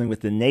dealing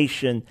with the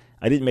nation,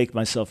 I didn't make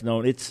myself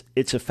known.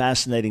 It's a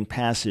fascinating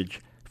passage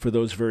for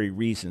those very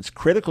reasons.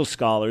 Critical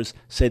scholars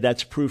say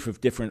that's proof of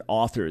different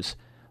authors.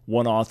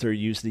 One author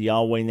used the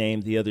Yahweh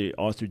name, the other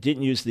author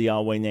didn't use the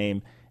Yahweh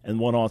name, and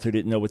one author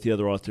didn't know what the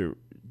other author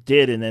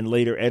did, and then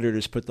later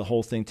editors put the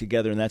whole thing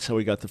together, and that's how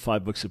we got the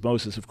 5 books of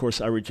Moses. Of course,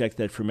 I reject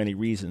that for many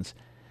reasons.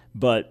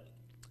 But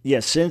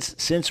yes,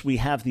 since we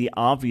have the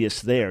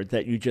obvious there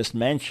that you just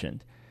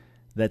mentioned,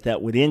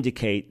 that would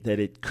indicate that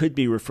it could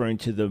be referring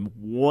to the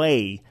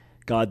way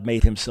God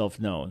made himself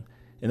known.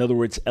 In other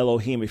words,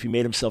 Elohim, if he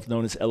made himself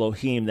known as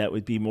Elohim, that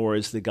would be more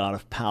as the God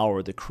of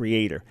power, the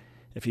creator.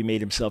 If he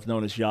made himself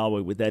known as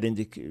Yahweh, would that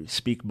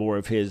speak more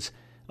of his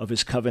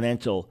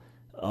covenantal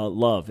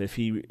love? If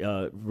he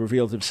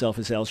revealed himself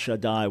as El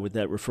Shaddai, would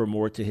that refer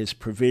more to his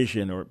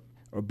provision or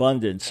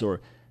abundance?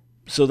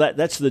 So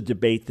that's the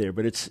debate there,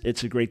 but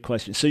it's a great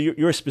question. So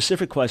your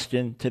specific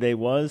question today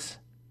was?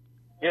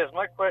 Yes,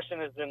 my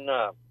question is in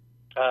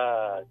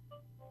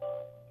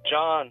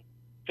John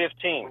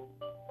 15.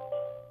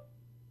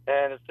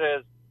 And it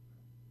says,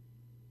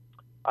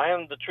 I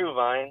am the true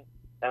vine,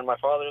 and my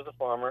Father is the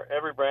farmer.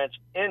 Every branch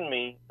in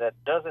me that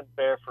doesn't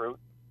bear fruit,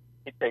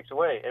 he takes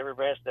away. Every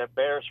branch that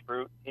bears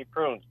fruit, he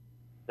prunes,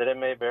 that it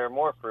may bear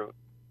more fruit.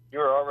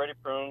 You are already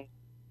pruned,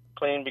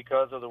 clean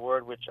because of the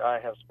word which I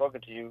have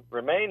spoken to you.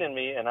 Remain in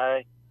me, and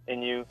I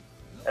in you.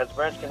 As the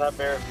branch cannot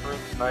bear fruit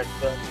by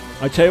itself.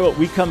 I tell you what,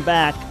 we come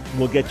back,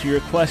 we'll get to your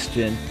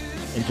question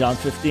in John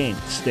 15.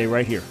 Stay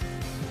right here.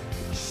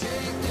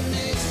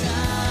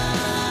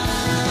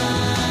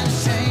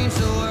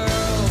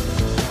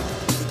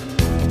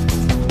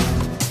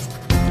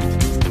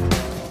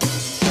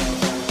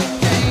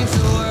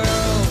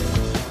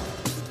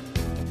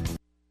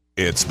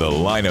 It's The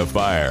Line of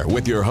Fire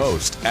with your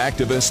host,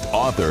 activist,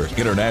 author,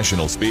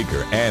 international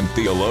speaker, and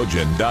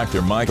theologian,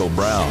 Dr. Michael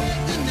Brown.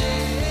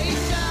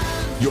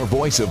 Your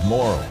voice of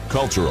moral,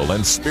 cultural,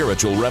 and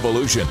spiritual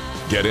revolution.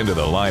 Get into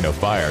The Line of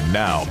Fire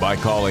now by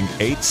calling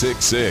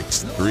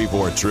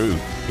 866-34-TRUTH.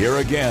 Here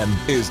again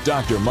is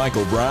Dr.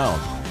 Michael Brown.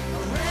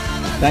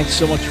 Thanks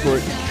so much for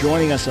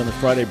joining us on the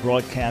Friday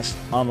broadcast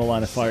on The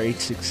Line of Fire,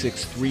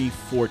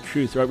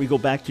 866-34-TRUTH. All right, we go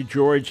back to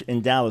George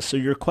in Dallas. So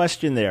your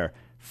question there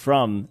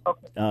from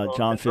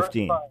John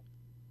 15.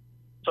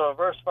 So in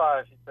verse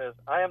 5, he says,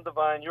 I am the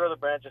vine, you are the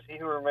branches. He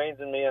who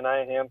remains in me and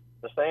I in him,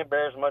 the same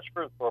bears much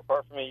fruit, for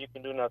apart from me you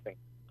can do nothing.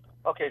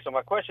 Okay, so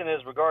my question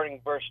is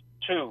regarding verse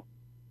 2.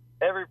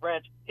 Every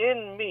branch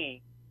in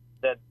me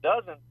that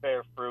doesn't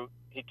bear fruit,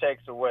 he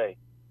takes away.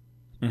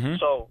 Mm-hmm.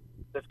 So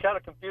it's kind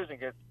of confusing.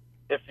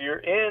 If you're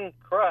in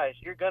Christ,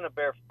 you're going to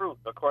bear fruit,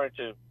 according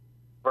to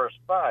verse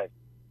 5.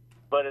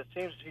 But it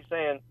seems he's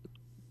saying,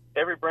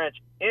 every branch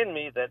in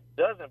me that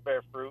doesn't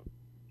bear fruit,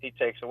 he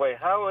takes away.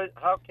 How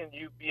can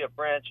you be a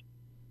branch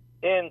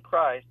in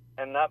Christ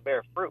and not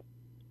bear fruit?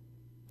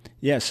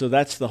 Yeah, so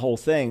that's the whole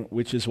thing,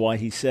 which is why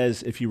he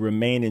says, if you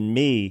remain in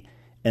me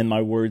and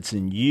my words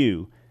in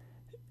you,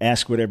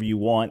 ask whatever you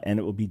want and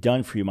it will be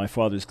done for you. My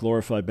Father is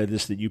glorified by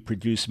this, that you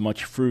produce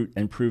much fruit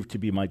and prove to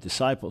be my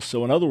disciples.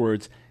 So in other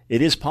words,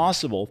 it is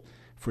possible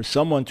for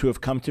someone to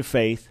have come to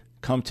faith,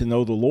 come to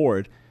know the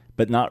Lord,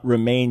 but not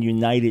remain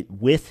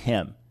united with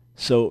him.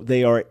 So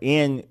they are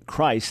in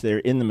Christ, they're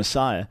in the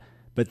Messiah,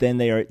 but then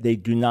they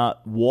do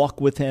not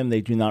walk with him,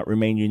 they do not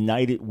remain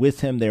united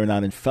with him, they are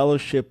not in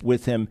fellowship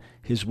with him,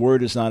 his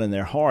word is not in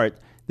their heart,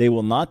 they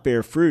will not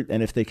bear fruit,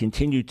 and if they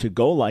continue to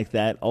go like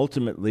that,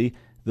 ultimately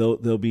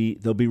they'll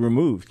be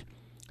removed.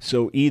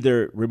 So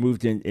either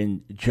removed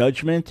in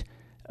judgment,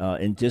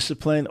 in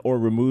discipline, or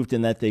removed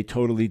in that they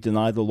totally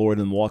deny the Lord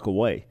and walk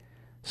away.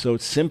 So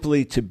it's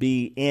simply to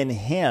be in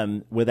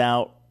him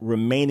without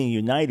remaining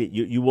united.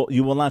 You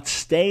will not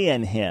stay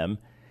in him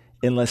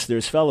unless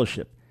there's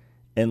fellowship,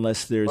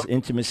 unless there's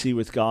intimacy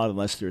with God,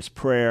 unless there's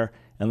prayer,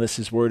 unless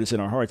his word is in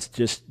our hearts.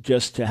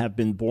 Just to have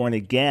been born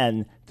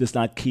again does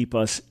not keep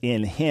us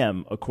in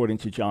him, according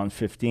to John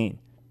 15.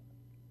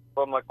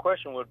 Well, my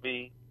question would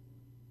be,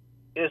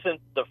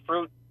 isn't the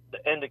fruit the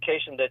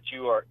indication that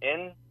you are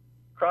in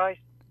Christ?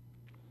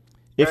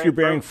 If you're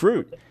bearing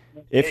fruit.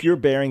 If you're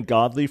bearing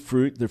godly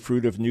fruit, the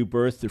fruit of new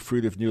birth, the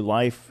fruit of new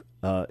life,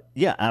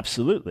 yeah,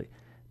 absolutely.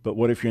 But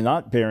what if you're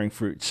not bearing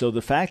fruit? So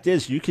the fact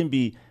is, you can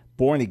be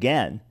born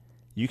again,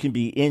 you can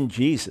be in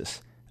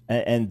Jesus,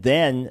 and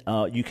then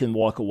you can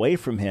walk away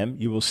from him.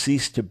 You will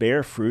cease to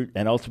bear fruit,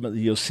 and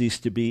ultimately you'll cease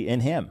to be in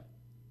him.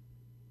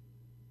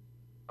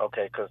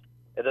 Okay, because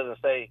it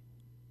doesn't say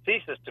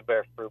ceases to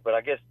bear fruit, but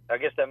I guess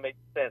that makes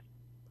sense.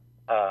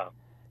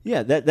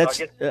 Yeah,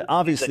 that's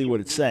obviously what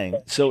it's saying.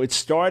 So it's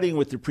starting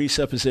with the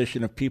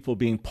presupposition of people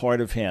being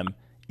part of him,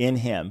 in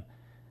him,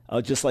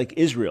 just like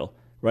Israel,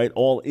 right?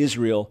 All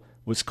Israel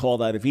was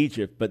called out of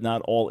Egypt, but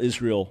not all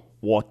Israel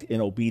walked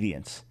in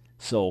obedience.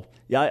 So,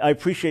 yeah, I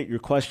appreciate your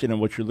question and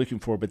what you're looking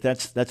for, but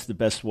that's the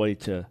best way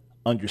to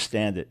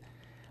understand it.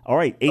 All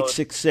right,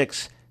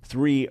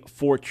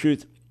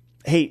 866-34-TRUTH.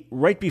 Hey,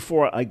 right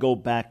before I go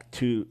back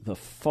to the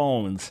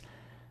phones,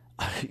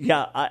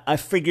 yeah, I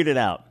figured it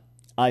out.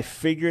 I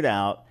figured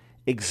out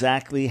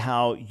exactly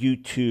how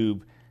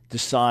YouTube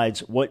decides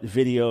what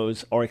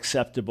videos are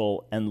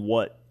acceptable and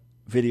what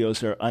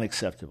videos are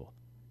unacceptable.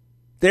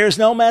 There's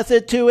no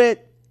method to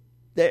it.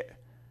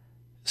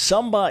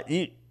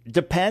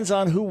 Depends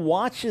on who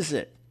watches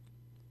it.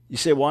 You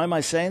say, why am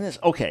I saying this?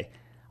 Okay,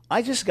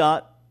 I just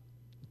got,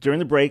 during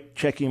the break,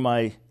 checking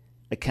my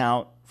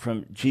account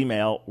from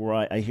Gmail,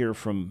 where I hear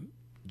from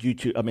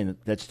YouTube. I mean,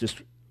 that's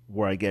just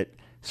where I get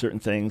certain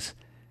things,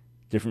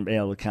 different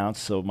mail accounts.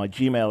 So my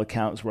Gmail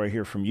account is where I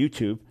hear from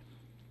YouTube.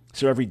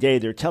 So every day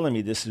they're telling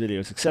me this video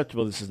is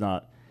acceptable, this is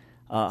not.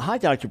 Hi,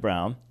 Dr.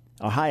 Brown.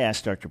 Hi,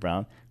 Ask Dr.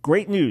 Brown.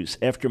 Great news.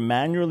 After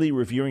manually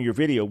reviewing your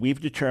video,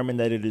 we've determined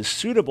that it is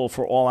suitable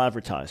for all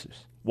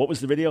advertisers. What was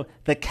the video?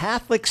 The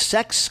Catholic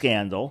sex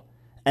scandal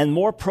and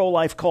more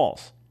pro-life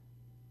calls.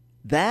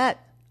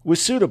 That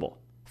was suitable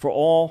for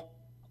all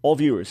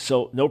viewers.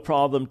 So no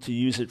problem to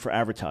use it for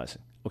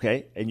advertising.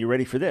 Okay? And you're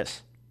ready for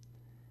this.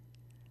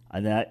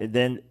 And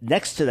then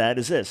next to that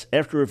is this.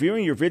 After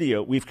reviewing your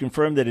video, we've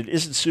confirmed that it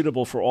isn't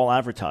suitable for all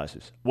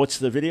advertisers. What's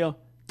the video?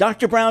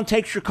 Dr. Brown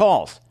takes your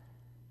calls.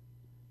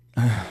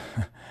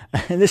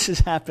 And this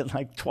has happened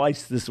like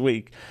twice this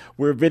week,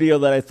 where a video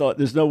that I thought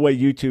there's no way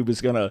YouTube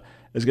is gonna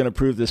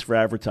approve this for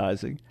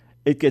advertising,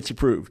 it gets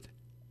approved.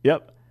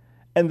 Yep.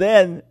 And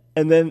then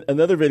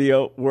another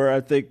video where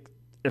I think,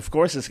 of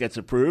course this gets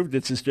approved,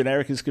 it's as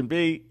generic as can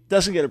be,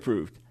 doesn't get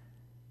approved.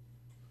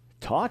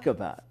 Talk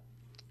about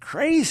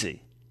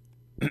crazy.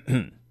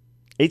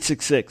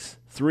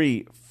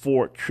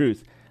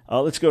 866-34-TRUTH.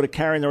 Let's go to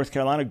Cary, North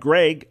Carolina.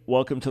 Greg,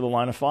 welcome to the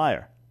Line of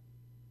Fire.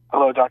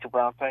 Hello, Dr.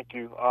 Brown. Thank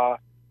you.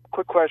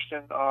 Quick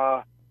question.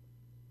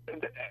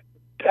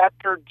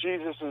 After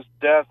Jesus'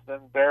 death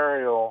and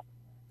burial,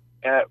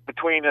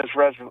 between his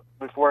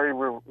before he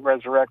was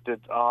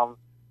resurrected,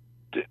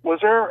 was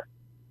there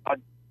a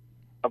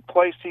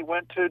place he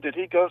went to? Did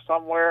he go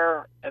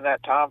somewhere in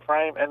that time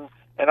frame? And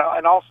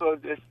also,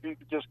 if you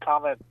could just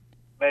comment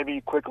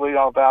maybe quickly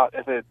about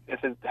if it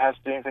has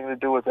anything to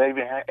do with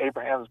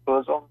Abraham's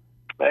bosom,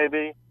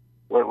 maybe,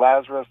 where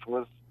Lazarus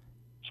was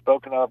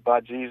spoken of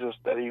by Jesus,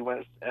 that he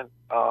went in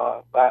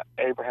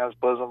Abraham's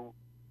bosom,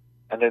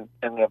 and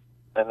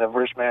the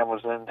rich man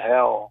was in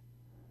hell.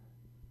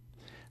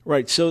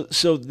 Right. So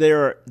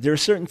there are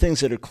certain things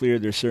that are clear.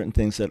 There are certain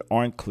things that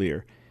aren't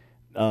clear.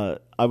 I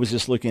was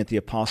just looking at the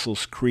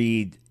Apostles'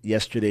 Creed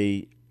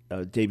yesterday,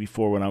 day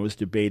before, when I was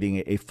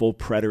debating a full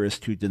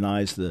preterist who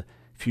denies the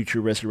future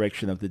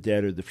resurrection of the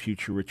dead or the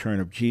future return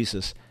of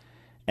Jesus.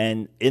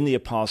 And in the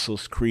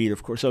Apostles' Creed,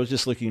 of course, I was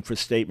just looking for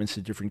statements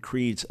in different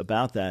creeds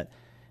about that.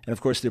 And,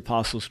 of course, the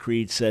Apostles'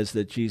 Creed says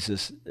that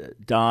Jesus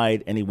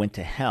died and he went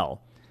to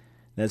hell.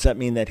 Now, does that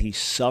mean that he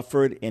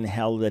suffered in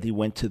hell, that he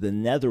went to the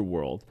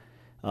netherworld?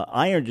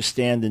 I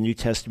understand the New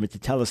Testament to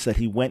tell us that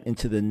he went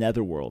into the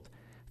netherworld.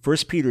 1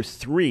 Peter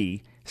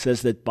 3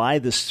 says that by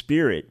the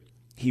Spirit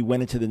he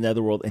went into the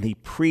netherworld and he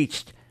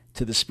preached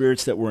to the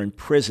spirits that were in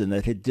prison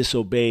that had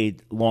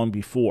disobeyed long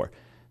before.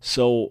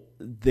 So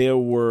there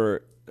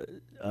were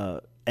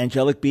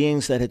angelic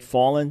beings that had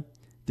fallen.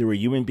 There were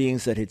human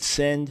beings that had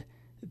sinned.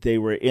 They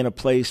were in a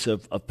place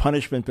of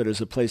punishment, but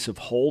as a place of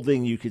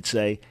holding, you could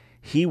say.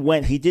 He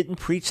didn't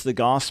preach the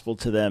gospel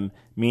to them,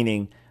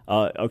 meaning,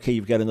 okay,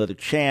 you've got another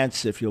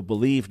chance. If you'll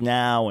believe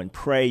now and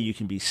pray, you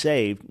can be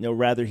saved. No,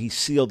 rather, he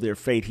sealed their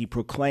fate. He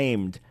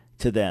proclaimed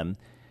to them,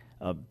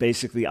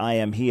 basically, I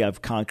am he.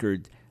 I've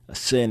conquered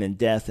sin and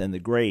death and the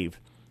grave.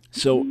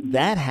 So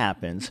that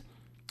happens.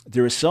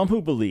 There are some who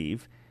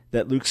believe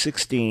that Luke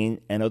 16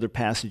 and other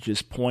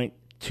passages point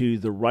to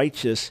the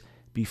righteous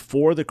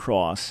before the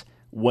cross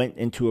went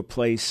into a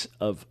place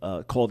of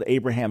called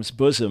Abraham's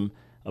bosom,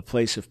 a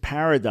place of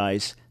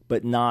paradise,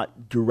 but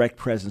not direct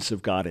presence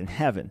of God in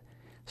heaven.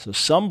 So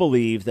some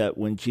believe that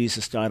when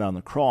Jesus died on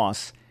the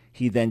cross,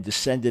 he then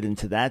descended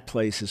into that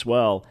place as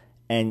well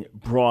and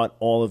brought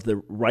all of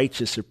the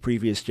righteous of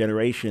previous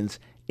generations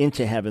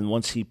into heaven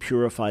once he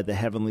purified the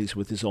heavenlies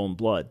with his own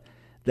blood.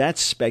 That's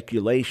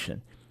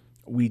speculation.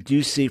 We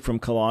do see from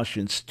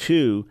Colossians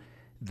 2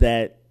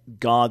 that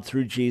God,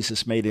 through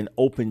Jesus, made an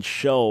open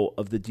show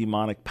of the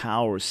demonic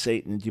powers,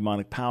 Satan and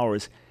demonic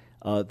powers,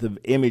 the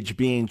image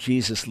being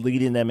Jesus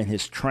leading them in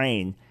his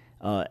train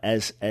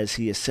as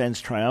he ascends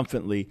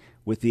triumphantly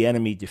with the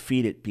enemy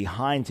defeated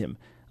behind him.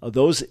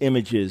 Those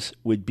images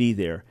would be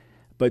there.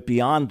 But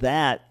beyond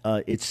that,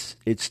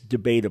 it's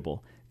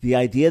debatable. The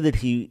idea that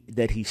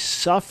he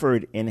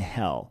suffered in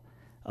hell,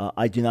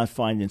 I do not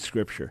find in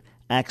Scripture.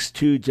 Acts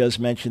 2 does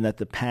mention that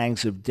the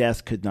pangs of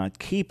death could not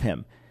keep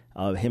him,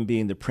 him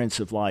being the Prince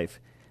of Life.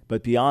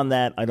 But beyond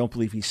that, I don't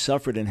believe he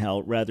suffered in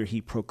hell. Rather,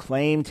 he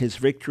proclaimed his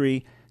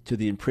victory to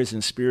the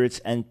imprisoned spirits,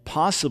 and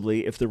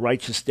possibly, if the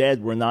righteous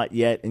dead were not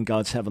yet in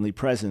God's heavenly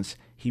presence,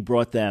 he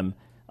brought them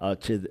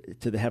to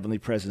the heavenly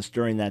presence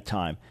during that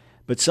time.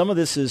 But some of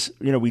this is,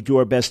 we do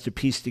our best to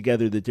piece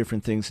together the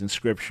different things in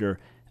Scripture.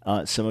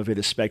 Some of it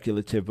is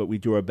speculative, but we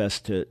do our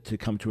best to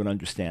come to an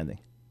understanding.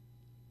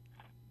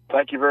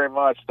 Thank you very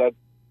much. That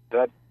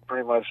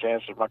pretty much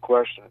answered my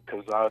question,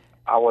 because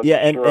I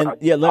wasn't sure.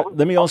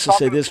 Let me also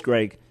say this,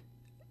 Greg.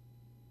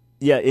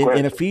 Yeah,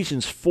 in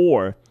Ephesians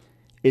 4,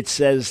 it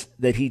says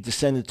that he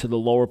descended to the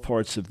lower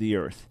parts of the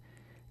earth.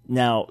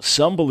 Now,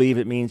 some believe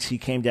it means he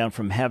came down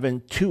from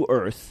heaven to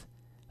earth.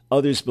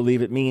 Others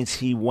believe it means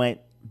he went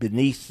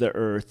beneath the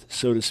earth,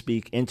 so to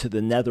speak, into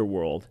the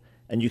netherworld,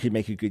 and you could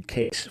make a good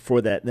case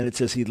for that. And then it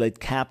says he led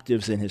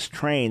captives in his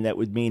train. That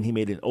would mean he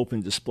made an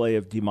open display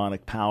of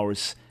demonic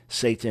powers,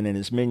 Satan and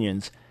his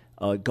minions,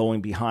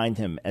 going behind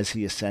him as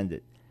he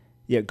ascended.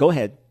 Yeah, go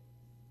ahead.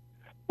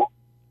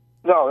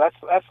 No,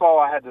 that's all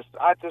I had to say.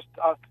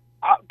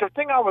 The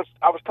thing I was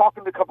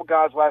talking to a couple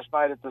guys last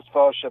night at this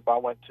fellowship I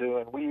went to,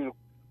 and we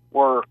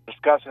were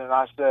discussing, and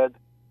I said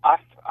I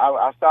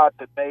thought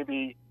that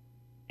maybe,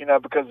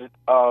 because it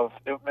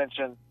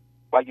mentioned,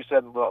 like you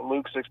said in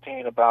Luke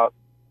 16 about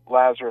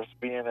Lazarus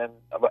being in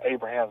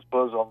Abraham's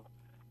bosom,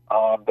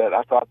 that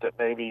I thought that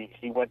maybe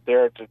he went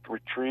there to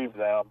retrieve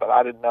them, but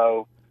I didn't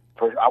know.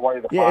 I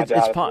wanted to find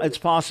out. It's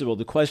possible.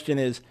 The question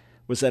is,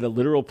 was that a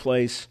literal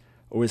place,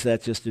 or was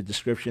that just a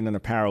description in a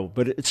parable?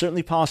 But it's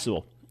certainly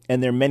possible,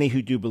 and there are many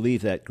who do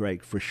believe that,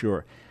 Greg, for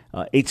sure.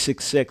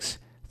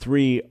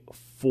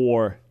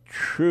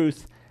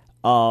 866-34-TRUTH.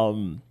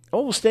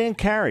 We'll stay in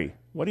Cary.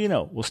 What do you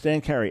know? We'll stay in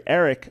Cary.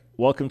 Eric,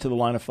 welcome to the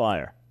Line of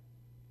Fire.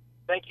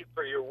 Thank you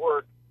for your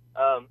work.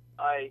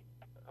 I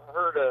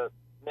heard a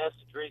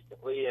message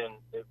recently, and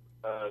it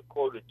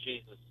quoted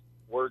Jesus'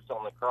 words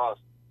on the cross.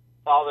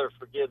 Father,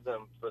 forgive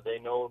them, for they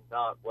know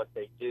not what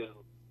they do.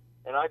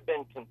 And I've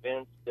been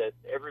convinced that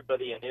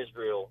everybody in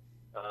Israel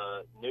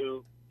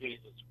knew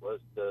Jesus was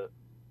the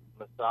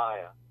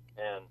Messiah,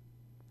 and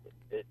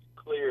it's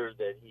clear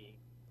that he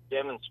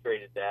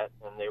demonstrated that,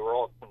 and they were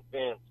all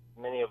convinced.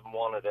 Many of them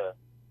wanted a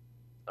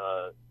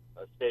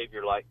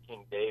savior like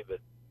King David,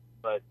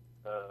 but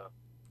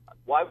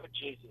why would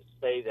Jesus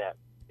say that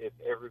if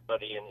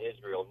everybody in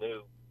Israel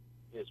knew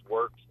his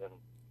works and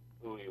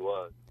who he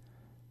was?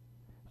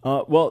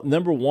 Well,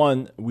 number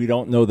one, we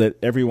don't know that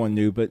everyone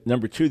knew, but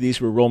number two, these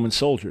were Roman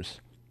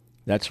soldiers.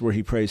 That's where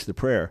he prays the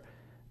prayer.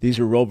 These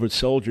are Roman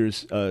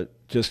soldiers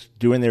just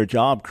doing their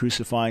job,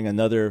 crucifying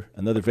another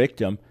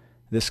victim,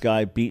 this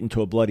guy beaten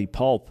to a bloody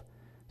pulp.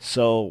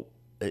 So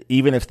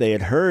even if they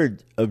had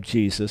heard of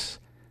Jesus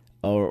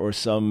or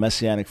some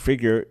messianic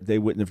figure, they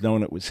wouldn't have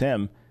known it was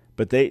him.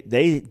 But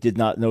they did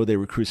not know they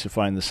were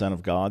crucifying the Son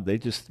of God. They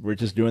were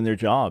just doing their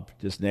job,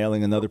 just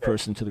nailing another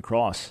person to the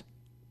cross.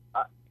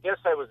 I guess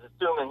I was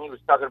assuming he was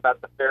talking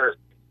about the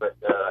Pharisees, but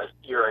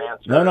your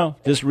answer... No,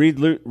 just read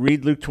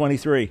Luke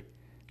 23.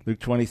 Luke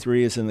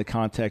 23 is in the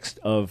context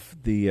of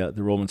the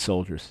Roman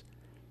soldiers.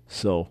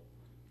 So,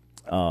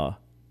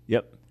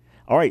 yep.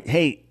 All right,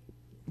 hey,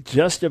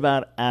 just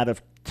about out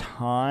of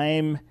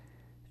time,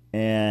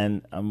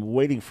 and I'm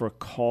waiting for a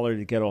caller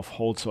to get off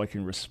hold so I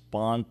can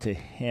respond to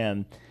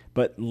him.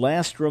 But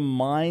last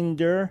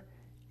reminder,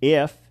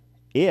 if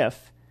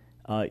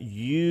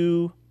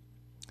you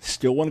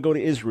still want to go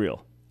to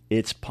Israel,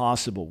 it's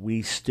possible.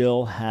 We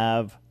still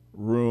have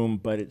room,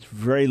 but it's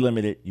very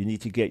limited. You need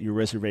to get your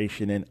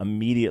reservation in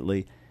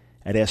immediately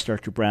at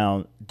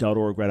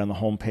AskDrBrown.org, right on the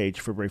homepage,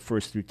 February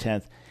 1st through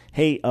 10th.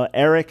 Hey,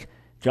 Eric,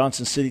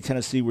 Johnson City,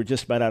 Tennessee, we're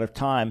just about out of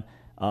time.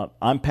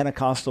 I'm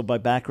Pentecostal by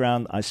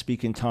background. I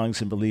speak in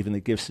tongues and believe in the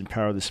gifts and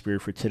power of the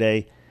Spirit for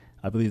today.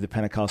 I believe the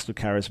Pentecostal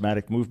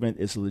charismatic movement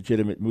is a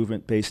legitimate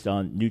movement based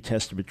on New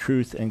Testament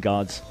truth and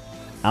God's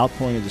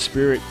outpouring of the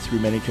Spirit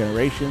through many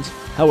generations.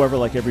 However,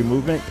 like every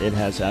movement, it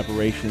has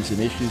aberrations and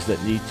issues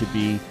that need to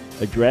be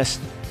addressed,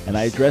 and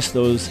I address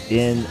those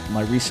in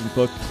my recent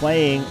book,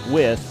 Playing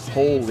with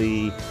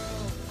Holy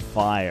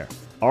Fire.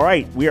 All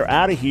right, we are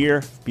out of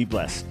here. Be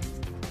blessed.